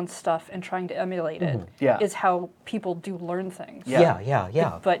someone's stuff and trying to emulate it Yeah. is how people do learn things. Yeah.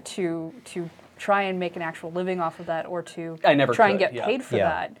 Yeah. But to try and make an actual living off of that, or to I never try and could, get yeah. paid for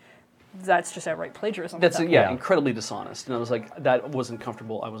Yeah. that's just outright plagiarism. That's at that yeah, point. incredibly dishonest. And I was like, that wasn't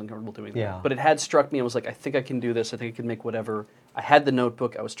comfortable. I wasn't comfortable doing that. Yeah. But it had struck me. I was like, I think I can do this. I think I can make whatever. I had the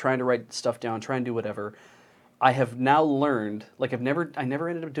notebook. I was trying to write stuff down, try and do whatever. I have now learned, like, I never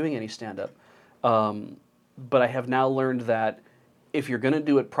ended up doing any stand-up, but I have now learned that if you're going to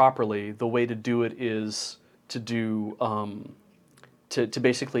do it properly, the way to do it is to do to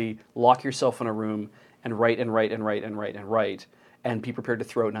basically lock yourself in a room and write and write and write and write and write, and be prepared to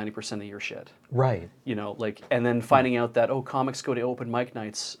throw out 90% of your shit. Right. You know, like, and then finding out that, oh, comics go to open mic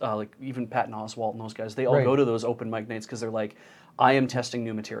nights, like even Patton Oswalt and those guys, they all Right. go to those open mic nights because they're like, I am testing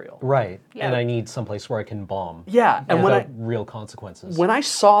new material. Right. Yeah. And I need someplace where I can bomb. Yeah, and Without real consequences. when I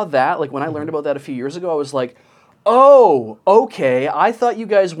saw that, like when I learned about that a few years ago, I was like, oh, okay, I thought you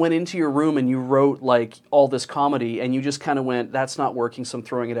guys went into your room and you wrote, like, all this comedy, and you just kind of went, that's not working, so I'm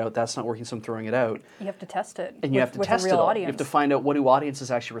throwing it out, that's not working, so I'm throwing it out. You have to test it. And you with, have to with test a it real all. audience. You have to find out what do audiences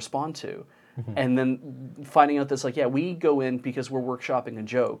actually respond to. And then finding out that's like, yeah, we go in because we're workshopping a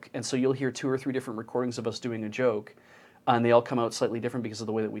joke. And so you'll hear 2 or 3 different recordings of us doing a joke, and they all come out slightly different because of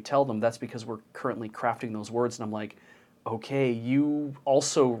the way that we tell them. That's because we're currently crafting those words. And I'm like, okay, you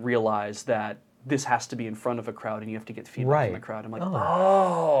also realize that this has to be in front of a crowd and you have to get feedback from the crowd. I'm like,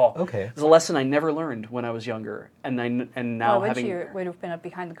 oh. Okay. It's a lesson I never learned when I was younger. And now well, having... you would have been a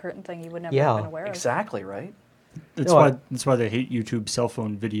behind the curtain thing you would never Yeah. have been aware of. Exactly, right? That's No, that's why they hate YouTube cell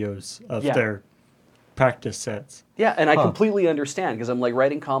phone videos of Yeah. their practice sets. Yeah, and I completely understand because I'm like,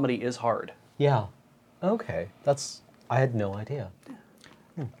 writing comedy is hard. Yeah. Okay. I had no idea.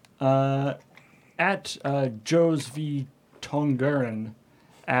 At Joe's v. Tongaren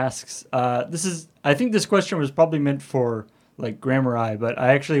asks, I think this question was probably meant for like Grammar Eye, but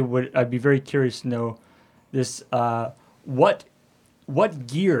I'd be very curious to know this. What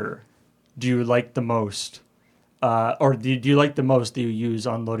gear do you like the most, or do you like the most that you use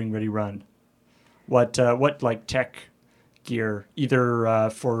on Loading Ready Run? What like tech gear, either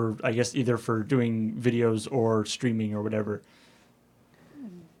for doing videos or streaming or whatever?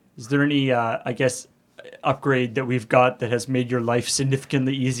 Is there any upgrade that we've got that has made your life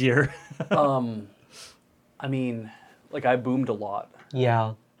significantly easier? I mean, like, I boomed a lot.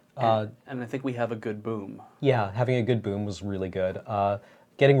 Yeah. And I think we have a good boom. Yeah. Having a good boom was really good.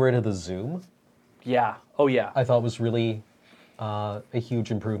 Getting rid of the zoom, Yeah. Oh, yeah. I thought was really a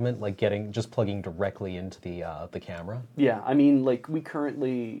huge improvement. Like just plugging directly into the camera. Yeah. I mean, like, we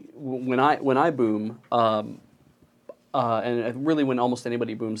currently, when I boom, and really when almost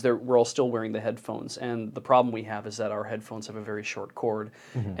anybody booms, we're all still wearing the headphones. And the problem we have is that our headphones have a very short cord.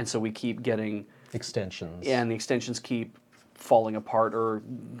 And so we keep getting... Extensions. And the extensions keep falling apart or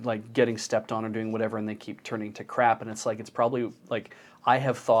like getting stepped on or doing whatever, and they keep turning to crap. And it's like, it's probably like, I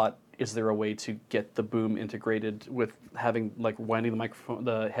have thought, is there a way to get the boom integrated with having like winding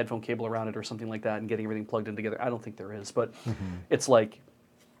the headphone cable around it or something like that and getting everything plugged in together? I don't think there is, but it's like,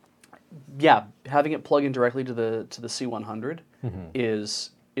 yeah, having it plug in directly to the C100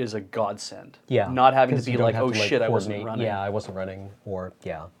 is a godsend. Yeah. Not having to 'Cause be you don't like, have oh to, shit, I wasn't coordinate. running. Yeah, I wasn't running. Or,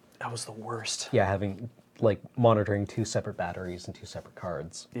 yeah. That was the worst. Yeah, having like monitoring 2 separate batteries and 2 separate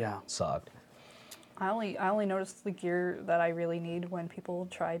cards Yeah. sucked. I only noticed the gear that I really need when people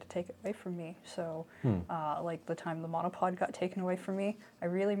try to take it away from me. So, like the time the monopod got taken away from me, I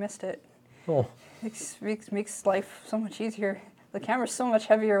really missed it. Oh, Makes life so much easier. The camera's so much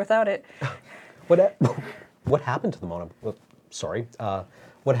heavier without it. what happened to the monopod? Sorry,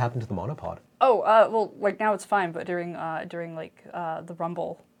 what happened to the monopod? Oh, well, like now it's fine, but during the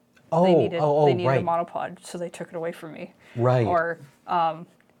Rumble, Oh, they needed right. a monopod, so they took it away from me. Right. Or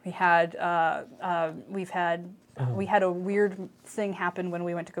we had a weird thing happen when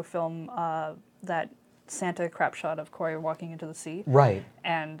we went to go film that Santa crap shot of Corey walking into the sea. Right.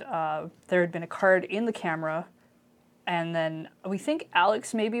 And there had been a card in the camera, and then we think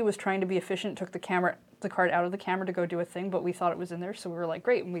Alex maybe was trying to be efficient, took the card out of the camera to go do a thing, but we thought it was in there, so we were like,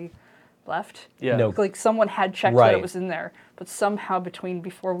 great, and we left. Yeah. No. Like someone had checked that Right. it was in there, but somehow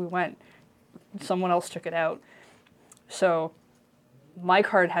before we went, someone else took it out. So my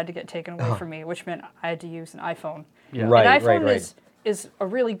card had to get taken away from me, which meant I had to use an iPhone. Yeah. Right. An iPhone is a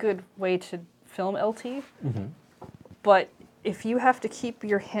really good way to film LT, but if you have to keep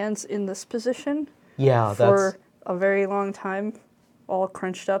your hands in this position Yeah, for that's a very long time, all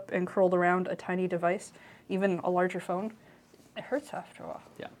crunched up and curled around a tiny device, even a larger phone, it hurts after a while.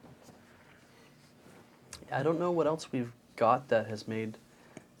 Yeah. I don't know what else we've got that has made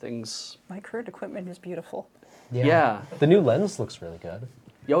things. My current equipment is beautiful. Yeah. The new lens looks really good.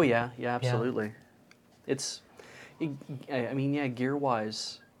 Oh yeah, absolutely. It's, I mean, yeah, gear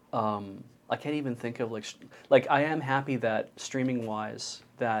wise, I can't even think of like I am happy that streaming wise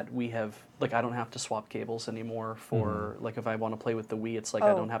that we have, like, I don't have to swap cables anymore for like if I want to play with the Wii, it's like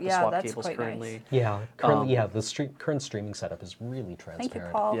I Oh, don't have to yeah, swap that's cables quite currently. nice. Yeah. Currently, Um, the current streaming setup is really transparent. Thank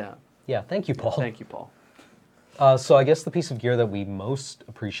you, Paul. Yeah. Yeah. Thank you, Paul. Thank you, Paul. So I guess the piece of gear that we most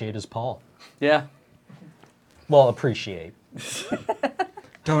appreciate is Paul. Yeah. Well, appreciate.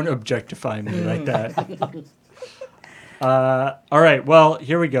 Don't objectify me like that. All right, well,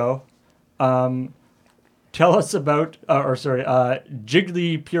 here we go. Tell us about,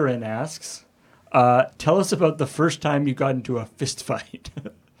 Jiggly Purin asks, tell us about the first time you got into a fist fight.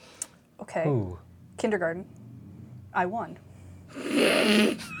 Okay. Ooh. Kindergarten. I won.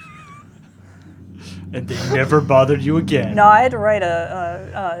 And they never bothered you again. No, I had to write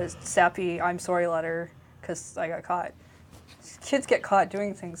a sappy "I'm sorry" letter because I got caught. Kids get caught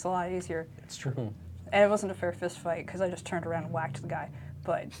doing things a lot easier, It's true. and it wasn't a fair fist fight because I just turned around and whacked the guy.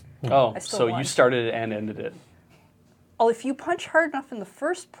 But Oh, I still so won. you started it and ended it. well, if you punch hard enough in the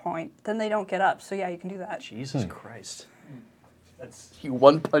first point, then they don't get up. So yeah, you can do that. Jesus Christ. You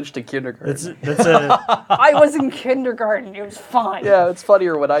one punched a kindergarten. That's a I was in kindergarten. It was fine. Yeah, it's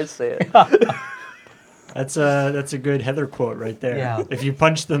funnier when I say it. that's a good Heather quote right there. Yeah. If you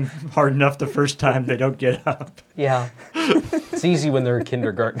punch them hard enough the first time, they don't get up. Yeah. It's easy when they're in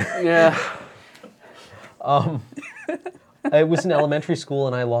kindergarten. Yeah. I was in elementary school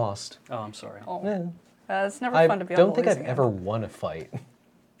and I lost. Oh, I'm sorry. Oh, Eh, it's never I fun to be on don't the think I've losing ever end. won a fight.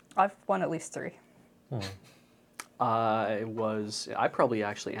 I've won at least 3. I probably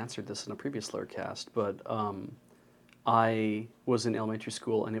actually answered this in a previous Lurcast, but I was in elementary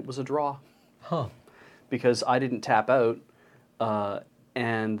school and it was a draw Huh. because I didn't tap out,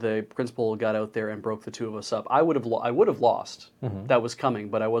 and the principal got out there and broke the two of us up. I would have lost. That was coming,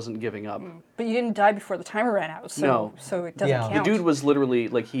 but I wasn't giving up. But you didn't die before the timer ran out, so No. so it doesn't Yeah. count. The dude was literally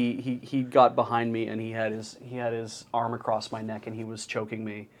like he got behind me and he had his arm across my neck and he was choking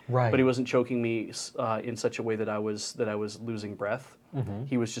me. Right. But he wasn't choking me in such a way that I was losing breath.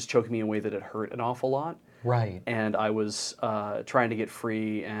 He was just choking me in a way that it hurt an awful lot. Right. And I was trying to get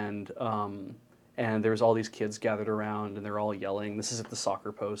free and there was all these kids gathered around and they're all yelling. This is at the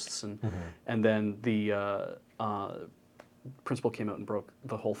soccer posts and then the principal came out and broke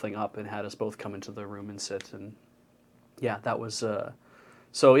the whole thing up and had us both come into the room and sit, and yeah, that was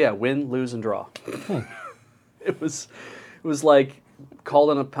so yeah, win, lose, and draw. It was like called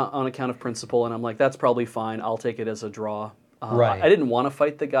on account of principal, and I'm like, that's probably fine. I'll take it as a draw. Right. I didn't want to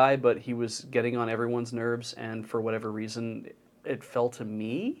fight the guy, but he was getting on everyone's nerves, and for whatever reason, it fell to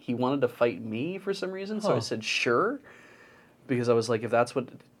me. He wanted to fight me for some reason, so I said sure, because I was like, if that's what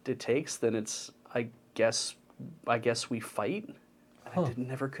it takes, then it's I guess we fight. And I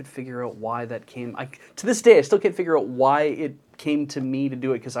never could figure out why that came. To this day, I still can't figure out why it came to me to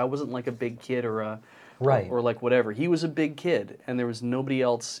do it, because I wasn't like a big kid or Right. or like whatever. He was a big kid, and there was nobody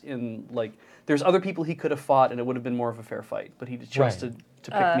else in like. There's other people he could have fought, and it would have been more of a fair fight. But he chose Right.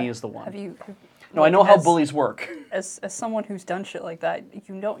 to pick me as the one. Have you? No, I know how as- bullies work. As someone who's done shit like that,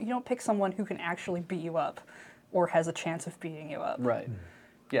 you don't pick someone who can actually beat you up, or has a chance of beating you up. Right.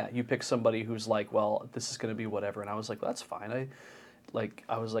 Yeah, you pick somebody who's like, well, this is going to be whatever, and I was like, well, that's fine.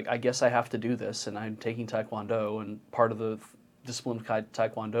 I was like, I guess I have to do this, and I'm taking Taekwondo, and part of the discipline of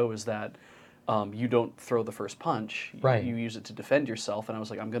Taekwondo is that you don't throw the first punch. Right. You use it to defend yourself, and I was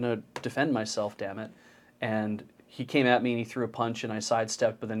like, I'm going to defend myself, damn it. And he came at me, and he threw a punch, and I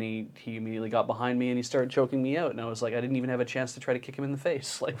sidestepped, but then he immediately got behind me, and he started choking me out, and I was like, I didn't even have a chance to try to kick him in the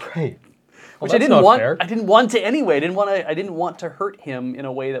face. Like, Right. Well, which I that's didn't not want. fair. I didn't want to anyway. I didn't want to hurt him in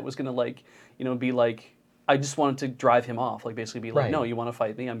a way that was going to like, be like. I just wanted to drive him off. Like basically be like, Right. no, you want to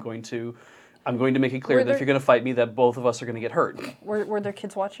fight me? I'm going to make it clear Were that if there- you're going to fight me, that both of us are going to get hurt. Were there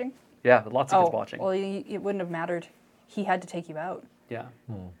kids watching? Yeah, lots of kids watching. Well, it wouldn't have mattered. He had to take you out. Yeah,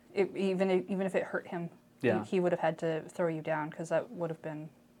 Even if it hurt him, Yeah. he would have had to throw you down because that would have been.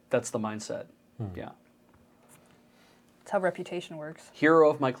 that's the mindset. Yeah, That's how reputation works. hero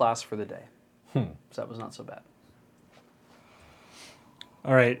of my class for the day. So that was not so bad.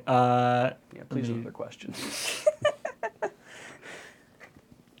 All right. Yeah, please another question.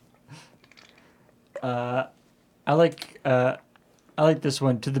 I like this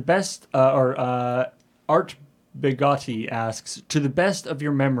one. To the best, Art Bigotti asks, to the best of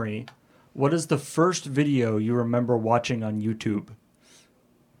your memory, what is the first video you remember watching on YouTube?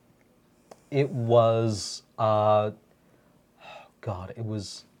 It was, God, I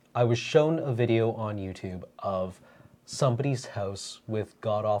was shown a video on YouTube of somebody's house with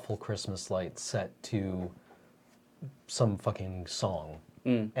god-awful Christmas lights set to some fucking song.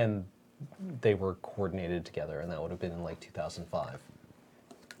 And they were coordinated together, and that would have been in like 2005.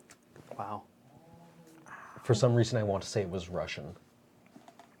 Wow. For some reason, I want to say it was Russian.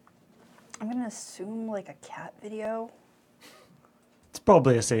 I'm gonna assume like a cat video. It's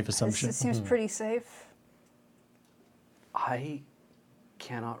probably a safe This assumption. seems pretty safe. I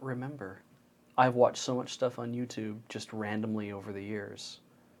cannot remember. I've watched so much stuff on YouTube just randomly over the years.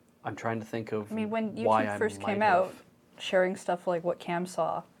 I'm trying to think of I mean, when why YouTube I first might came have. out, sharing stuff like what Cam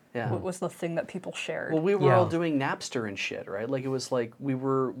saw Yeah. was the thing that people shared. Well, we were all Yeah. doing Napster and shit, right? Like it was like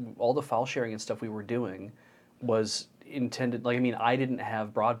all the file sharing and stuff we were doing was intended. Like I mean, I didn't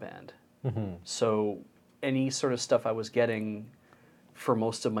have broadband, so any sort of stuff I was getting for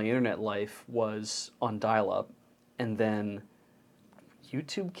most of my internet life was on dial-up, and then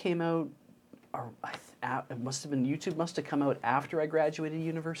YouTube came out. YouTube must have come out after I graduated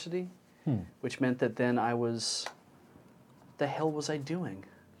university, which meant that then I was. The hell was I doing?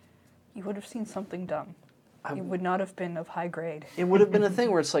 You would have seen something dumb. It would not have been of high grade. It would have been a thing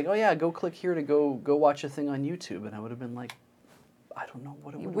where it's like, oh yeah, go click here to go watch a thing on YouTube, and I would have been like, I don't know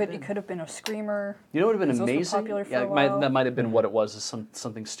what it would have been. It could have been a screamer. You know what would have been Those were amazing? popular for Yeah, a while. that might have been what it was, is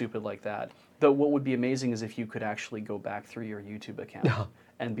something stupid like that. Though what would be amazing is if you could actually go back through your YouTube account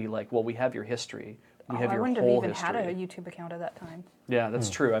and be like, well, we have your history. We have I your wouldn't have whole even history. had a YouTube account at that time. Yeah, that's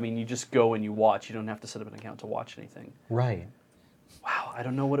true. I mean, you just go and you watch. You don't have to set up an account to watch anything. Right. Wow, I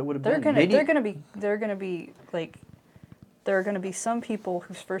don't know what it would have There are been. gonna be some people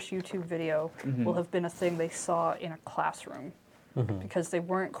whose first YouTube video will have been a thing they saw in a classroom because they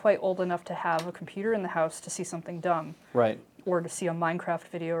weren't quite old enough to have a computer in the house to see something dumb Right. or to see a Minecraft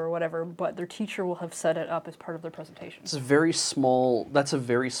video or whatever, but their teacher will have set it up as part of their presentation. It's a very small. That's a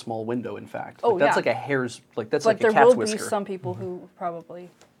very small window, in fact. Oh, That's yeah. like a hair's. That's Like like a there cat's will whisker. be some people who probably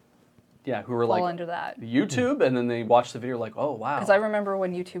Yeah, who were fall like under that. YouTube, and then they watch the video like, oh wow. Because I remember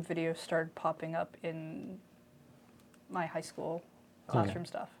when YouTube videos started popping up in my high school classroom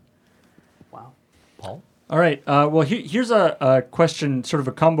stuff. Wow. Paul? All right. Well, here's a question, sort of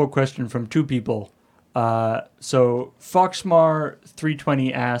a combo question from two people. So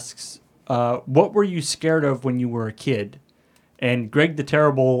Foxmar320 asks, what were you scared of when you were a kid? And Greg the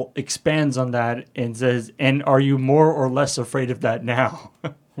Terrible expands on that and says, and are you more or less afraid of that now?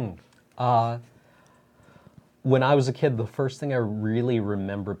 When I was a kid, the first thing I really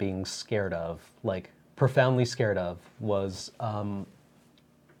remember being scared of, like profoundly scared of, was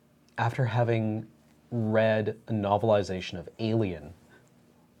after having read a novelization of Alien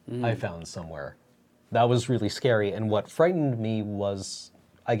I found somewhere. That was really scary, and what frightened me was,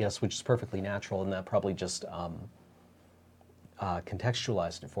 I guess, which is perfectly natural, and that probably just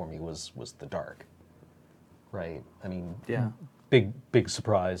contextualized it for me, was the dark. Right? I mean, Yeah. big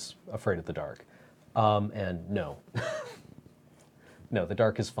surprise, afraid of the dark. And no. No, the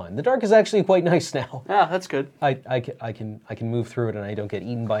dark is fine. The dark is actually quite nice now. Yeah, that's good. I can move through it, and I don't get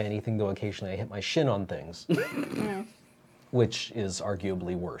eaten by anything, though occasionally I hit my shin on things, which is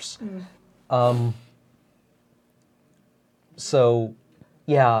arguably worse. So,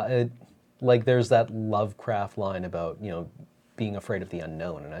 yeah, like there's that Lovecraft line about, being afraid of the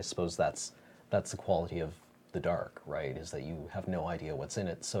unknown, and I suppose that's the quality of the dark, right? Is that you have no idea what's in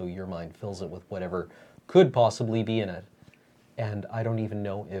it, so your mind fills it with whatever could possibly be in it. And I don't even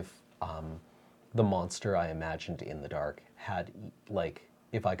know if the monster I imagined in the dark had, like,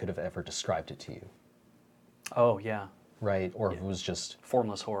 if I could have ever described it to you, Oh, yeah. right? Or if it was just,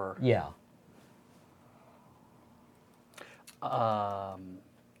 Formless horror. yeah.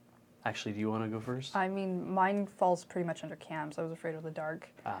 Actually, do you want to go first? I mean, mine falls pretty much under Cam's. I was afraid of the dark.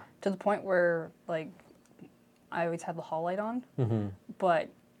 Ah. To the point where, like, I always had the hall light on, but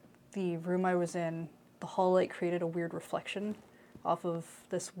the room I was in, the hall light created a weird reflection off of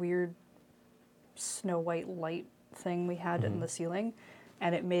this weird snow white light thing we had in the ceiling,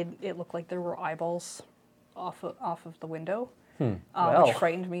 and it made it look like there were eyeballs off of the window, Well. which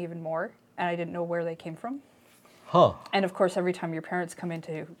frightened me even more, and I didn't know where they came from. Huh. And of course, every time your parents come in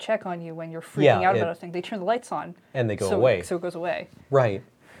to check on you when you're freaking Yeah, out it- about a thing, they turn the lights on. And they go so, away. So it goes away. Right.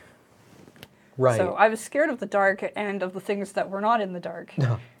 Right. So I was scared of the dark and of the things that were not in the dark.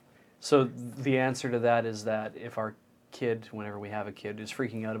 So the answer to that is that if our kid, whenever we have a kid, is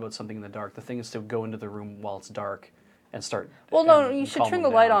freaking out about something in the dark, the thing is to go into the room while it's dark and start. Well, no, and you should calm turn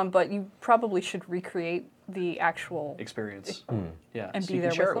them the light down. on, but you probably should recreate the actual. Experience. Hmm. Yeah, And so be you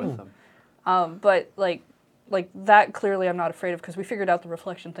there can share with it with them. them. But like that clearly I'm not afraid of because we figured out the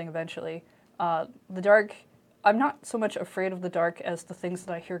reflection thing eventually. The dark, I'm not so much afraid of the dark as the things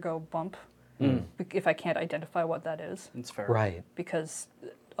that I hear go bump, if I can't identify what that is. It's fair. right. Because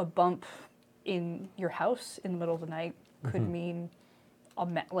a bump in your house in the middle of the night could mean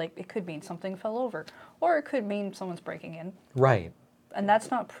like it could mean something fell over, or it could mean someone's breaking in, Right. and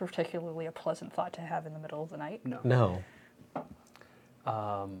that's not particularly a pleasant thought to have in the middle of the night. No.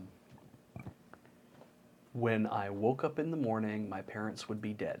 When I woke up in the morning, my parents would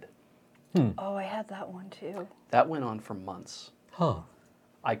be dead. Oh, I had that one too. That went on for months. Huh.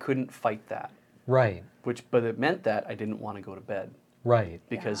 I couldn't fight that, Right. but it meant that I didn't want to go to bed. Right.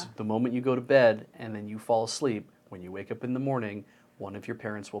 Because Yeah. the moment you go to bed and then you fall asleep, when you wake up in the morning, one of your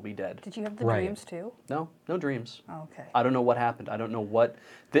parents will be dead. Did you have the Right. dreams too? No dreams. Oh, okay. I don't know what happened. I don't know what.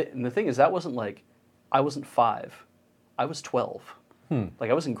 And the thing is, that wasn't like, I wasn't 5. I was 12. Like,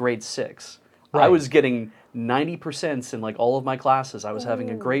 I was in grade 6. I Right. was getting 90% in like all of my classes. I was having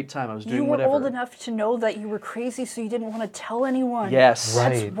a great time. I was doing You were whatever. old enough to know that you were crazy, so you didn't want to tell anyone. Yes. Right.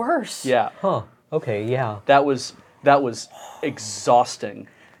 That's worse. Yeah. Huh. Okay, yeah. That was exhausting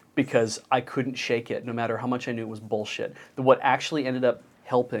because I couldn't shake it, no matter how much I knew it was bullshit. What actually ended up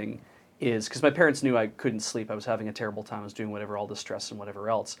helping is because my parents knew I couldn't sleep. I was having a terrible time. I was doing whatever, all the stress and whatever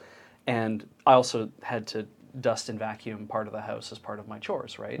else. And I also had to dust and vacuum part of the house as part of my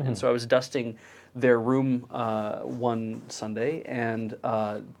chores, right? And so I was dusting their room one Sunday, and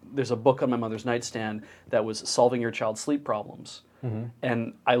there's a book on my mother's nightstand that was Solving Your Child's Sleep Problems.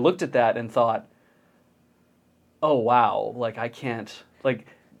 And I looked at that and thought, oh wow, like I can't, like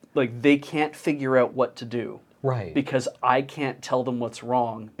they can't figure out what to do. Right. Because I can't tell them what's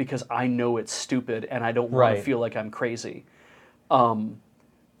wrong because I know it's stupid and I don't want Right. to feel like I'm crazy.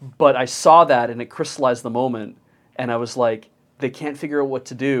 But I saw that and it crystallized the moment, and I was like, they can't figure out what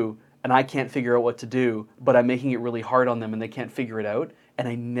to do and I can't figure out what to do, but I'm making it really hard on them and they can't figure it out. And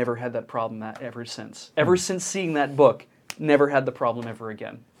I never had that problem ever since. Ever since seeing that book, never had the problem ever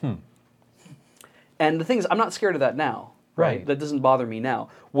again. And the thing is, I'm not scared of that now. Right. That doesn't bother me now.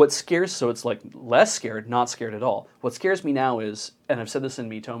 What scares, so it's like less scared, not scared at all. What scares me now is, and I've said this in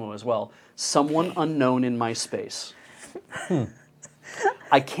Miitomo as well, someone unknown in my space.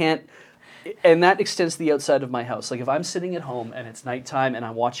 I can't, and that extends to the outside of my house. Like if I'm sitting at home and it's nighttime and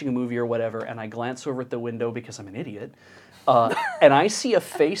I'm watching a movie or whatever, and I glance over at the window because I'm an idiot, and I see a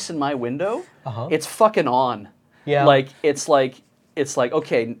face in my window, it's fucking on. Yeah. Like it's like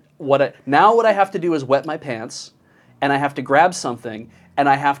okay, what I have to do is wet my pants, and I have to grab something, and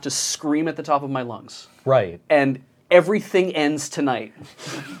I have to scream at the top of my lungs, Right. and everything ends tonight.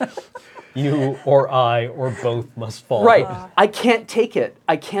 You or I or both must fall. Right. I can't take it.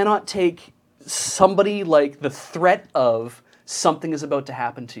 I cannot take somebody like the threat of something is about to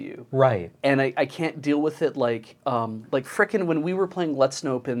happen to you. Right. And I can't deal with it like frickin' when we were playing Let's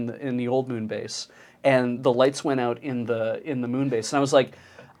Nope in the old moon base, and the lights went out in the moon base, and I was like,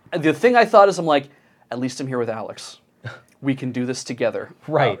 the thing I thought is, I'm like, at least I'm here with Alex. We can do this together.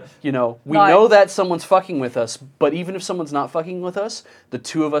 Right. You know, we Right. know that someone's fucking with us, but even if someone's not fucking with us, the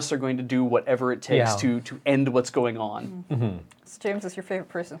two of us are going to do whatever it takes Yeah. to end what's going on. So James is your favorite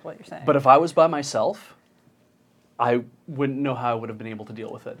person, is what you're saying. But if I was by myself, I wouldn't know how I would have been able to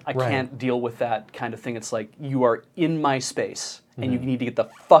deal with it. I Right. can't deal with that kind of thing. It's like, you are in my space, and you need to get the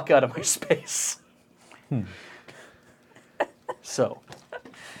fuck out of my space. So,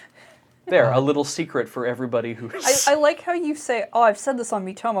 There, a little secret for everybody who's... I like how you say, "Oh, I've said this on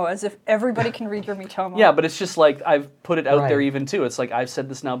Miitomo," as if everybody can read your Miitomo. Yeah, but it's just like I've put it out there Right. even too. It's like I've said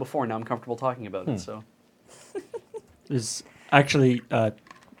this now before. Now I'm comfortable talking about it. So Is actually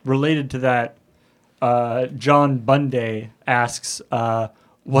related to that. John Bunday asks,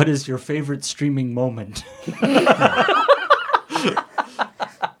 "What is your favorite streaming moment?"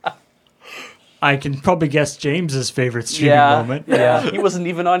 I can probably guess James's favorite streaming moment. Yeah, he wasn't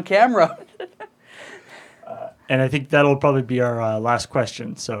even on camera. And I think that'll probably be our last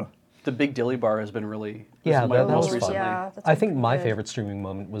question. So The Big Dilly Bar has been really Yeah, my that most was fun. recently. Yeah, that's I think been my good. favorite streaming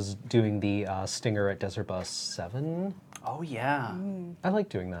moment was doing the stinger at Desert Bus 7. Oh yeah, I like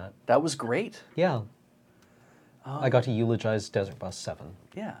doing that. that was great. Yeah. I got to eulogize Desert Bus 7.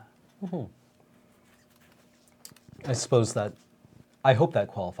 Yeah. I suppose that, I hope that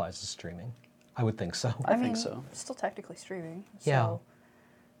qualifies as streaming. I would think so. I think so. It's still technically streaming. Yeah. So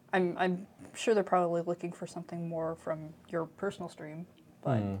I'm sure they're probably looking for something more from your personal stream.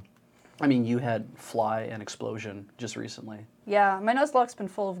 But I mean, you had Fly and Explosion just recently. yeah, my Nuzlocke's been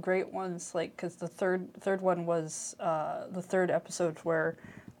full of great ones. Like, because the third one was the third episode where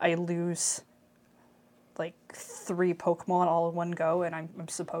I lose like 3 Pokemon all in one go, and I'm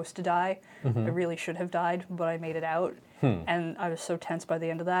supposed to die. I really should have died, but I made it out. And I was so tense by the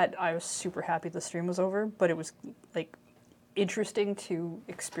end of that. I was super happy the stream was over, but it was like interesting to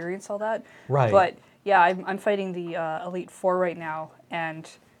experience all that. Right. But yeah, I'm fighting the Elite Four right now, and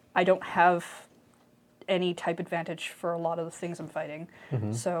I don't have any type advantage for a lot of the things I'm fighting.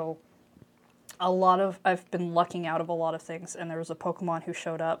 So I've been lucking out of a lot of things, and there was a Pokemon who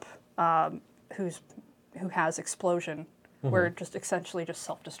showed up who has Explosion, where it just essentially just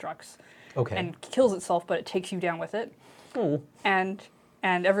self-destructs. Okay. And kills itself, but it takes you down with it. And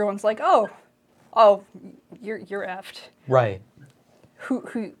everyone's like, oh, you're effed. Right.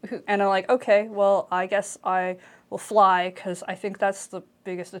 Who? And I'm like, okay, well, I guess I will fly because I think that's the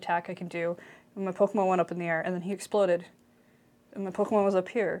biggest attack I can do. And my Pokemon went up in the air, and then he exploded. And my Pokemon was up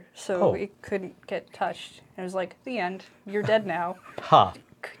here, so it couldn't get touched. And it was like, the end. You're dead now. Ha.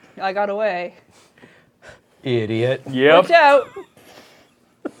 I got away. Idiot. Yep. Watch out.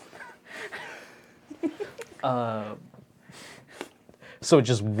 So it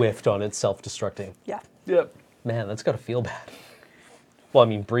just whiffed on its self-destructing. Yeah. Yep. Man, that's got to feel bad. Well, I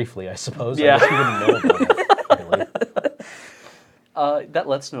mean, briefly, I suppose. Yeah. I guess you wouldn't know about it, really. That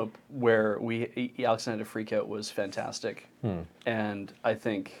Let's Know where Alex and I had to freak out was fantastic. And I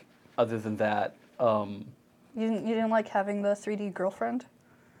think other than that, You didn't like having the 3D girlfriend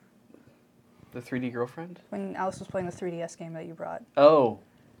the 3D girlfriend. when Alex was playing the 3DS game that you brought? Oh,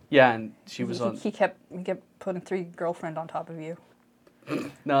 yeah, and she was on. He kept putting 3D girlfriend on top of you.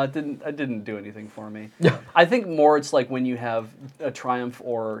 No, it didn't do anything for me. I think more it's like when you have a triumph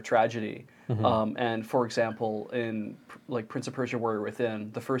or tragedy. And for example, in like Prince of Persia Warrior Within,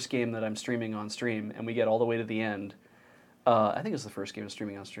 the first game that I'm streaming on stream, and we get all the way to the end. I think it's the first game of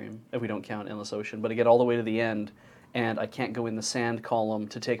streaming on stream, if we don't count Endless Ocean. But I get all the way to the end, and I can't go in the sand column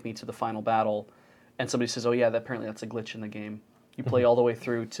to take me to the final battle. And somebody says, "Oh yeah, apparently that's a glitch in the game. You play all the way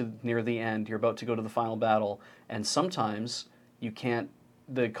through to near the end. You're about to go to the final battle, and sometimes you can't.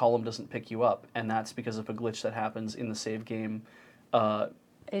 The column doesn't pick you up, and that's because of a glitch that happens in the save game.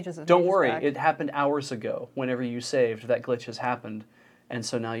 Ages and Don't ages worry, back. it happened hours ago. Whenever you saved, that glitch has happened, and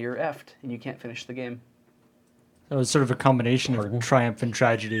so now you're effed, and you can't finish the game. it was sort of a combination of triumph and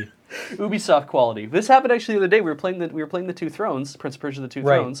tragedy. Ubisoft quality. This happened actually the other day. We were playing the Two Thrones, Prince of Persia: The Two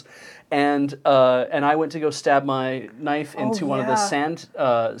Right. Thrones, and I went to go stab my knife into one of the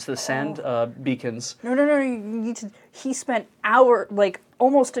yeah. sand beacons. No, you need to. He spent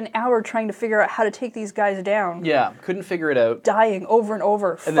almost an hour trying to figure out how to take these guys down. Yeah, couldn't figure it out. Dying over and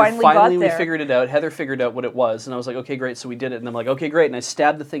over. And then finally finally got we there. figured it out. Heather figured out what it was, and I was like, okay, great. So we did it, and I'm like, okay, great. And I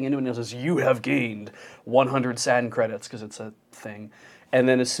stabbed the thing into it, and it says, you have gained 100 sand credits because it's a thing. And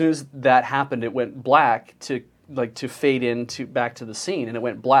then as soon as that happened, it went black to fade into back to the scene, and it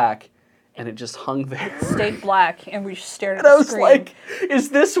went black, and it just hung there. Stayed black, and we just stared at And I the was screen. like, is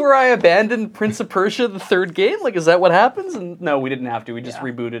this where I abandoned Prince of Persia, the third game? Like, is that what happens? And no, we didn't have to. We just Yeah.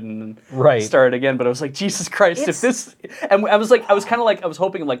 rebooted and Right. started again. But I was like, Jesus Christ, if this... And I was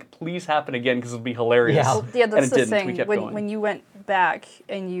hoping, like, please happen again because it would be hilarious. Yeah. Well, yeah, and that's it the didn't. thing. We kept when going. you went back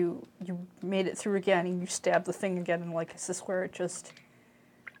and you made it through again and you stabbed the thing again, and like, is this where it just?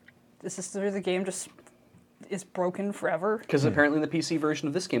 Is this where the game just is broken forever? Because apparently in the PC version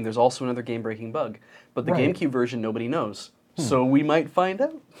of this game, there's also another game-breaking bug. But the Right. GameCube version, nobody knows. So we might find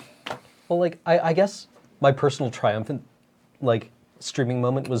out. Well, like, I guess my personal triumphant, like, streaming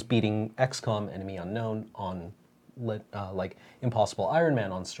moment was beating XCOM Enemy Unknown on like Impossible Iron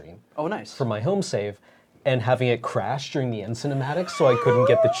Man on stream Oh, nice. for my home save, and having it crash during the end cinematics, so I couldn't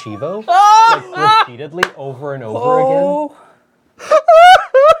get the Chivo like repeatedly over and over again. Oh,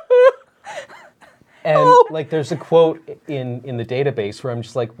 And like, there's a quote in the database where I'm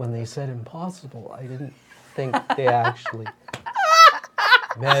just like, when they said impossible, I didn't think they actually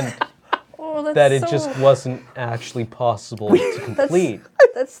meant oh, that it just wasn't actually possible to complete.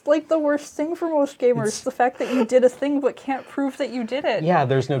 That's like the worst thing for most gamers. The fact that you did a thing but can't prove that you did it. Yeah,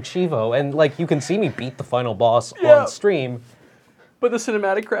 there's no Chivo, and like you can see me beat the final boss Yeah. on stream. But the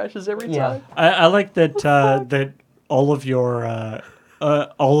cinematic crashes every Yeah. time. I like that that all of your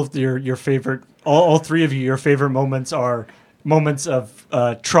favorite, all three of you, your favorite moments are moments of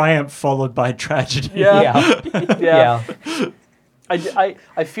triumph followed by tragedy. Yeah. Yeah.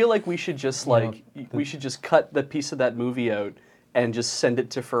 I feel like we should just we should just cut the piece of that movie out and just send it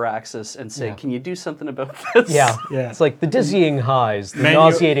to Firaxis and say, Yeah. can you do something about this? Yeah. Yeah. It's like the dizzying highs, the Manu-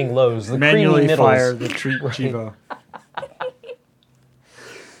 nauseating lows, the creamy Manually middles. fire the Chivo.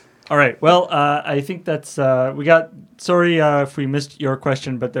 All right. Well, I think that's we got. Sorry if we missed your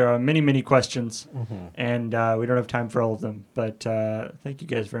question, but there are many questions, and we don't have time for all of them. But thank you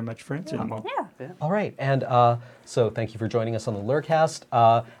guys very much for answering them all. Yeah. All right, and so thank you for joining us on the Lurcast.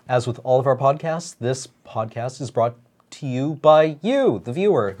 As with all of our podcasts, this podcast is brought to you by you, the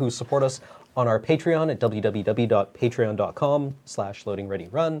viewer, who support us on our Patreon at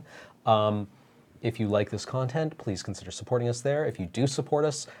www.patreon.com/loadingreadyrun. If you like this content, please consider supporting us there. If you do support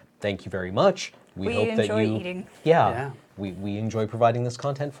us, thank you very much. We hope that enjoy you, eating. Yeah, we enjoy providing this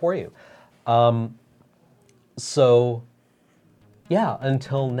content for you. So, yeah,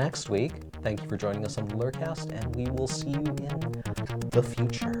 until next week, thank you for joining us on the Lurcast, and we will see you in the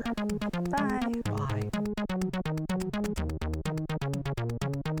future. Bye. Bye.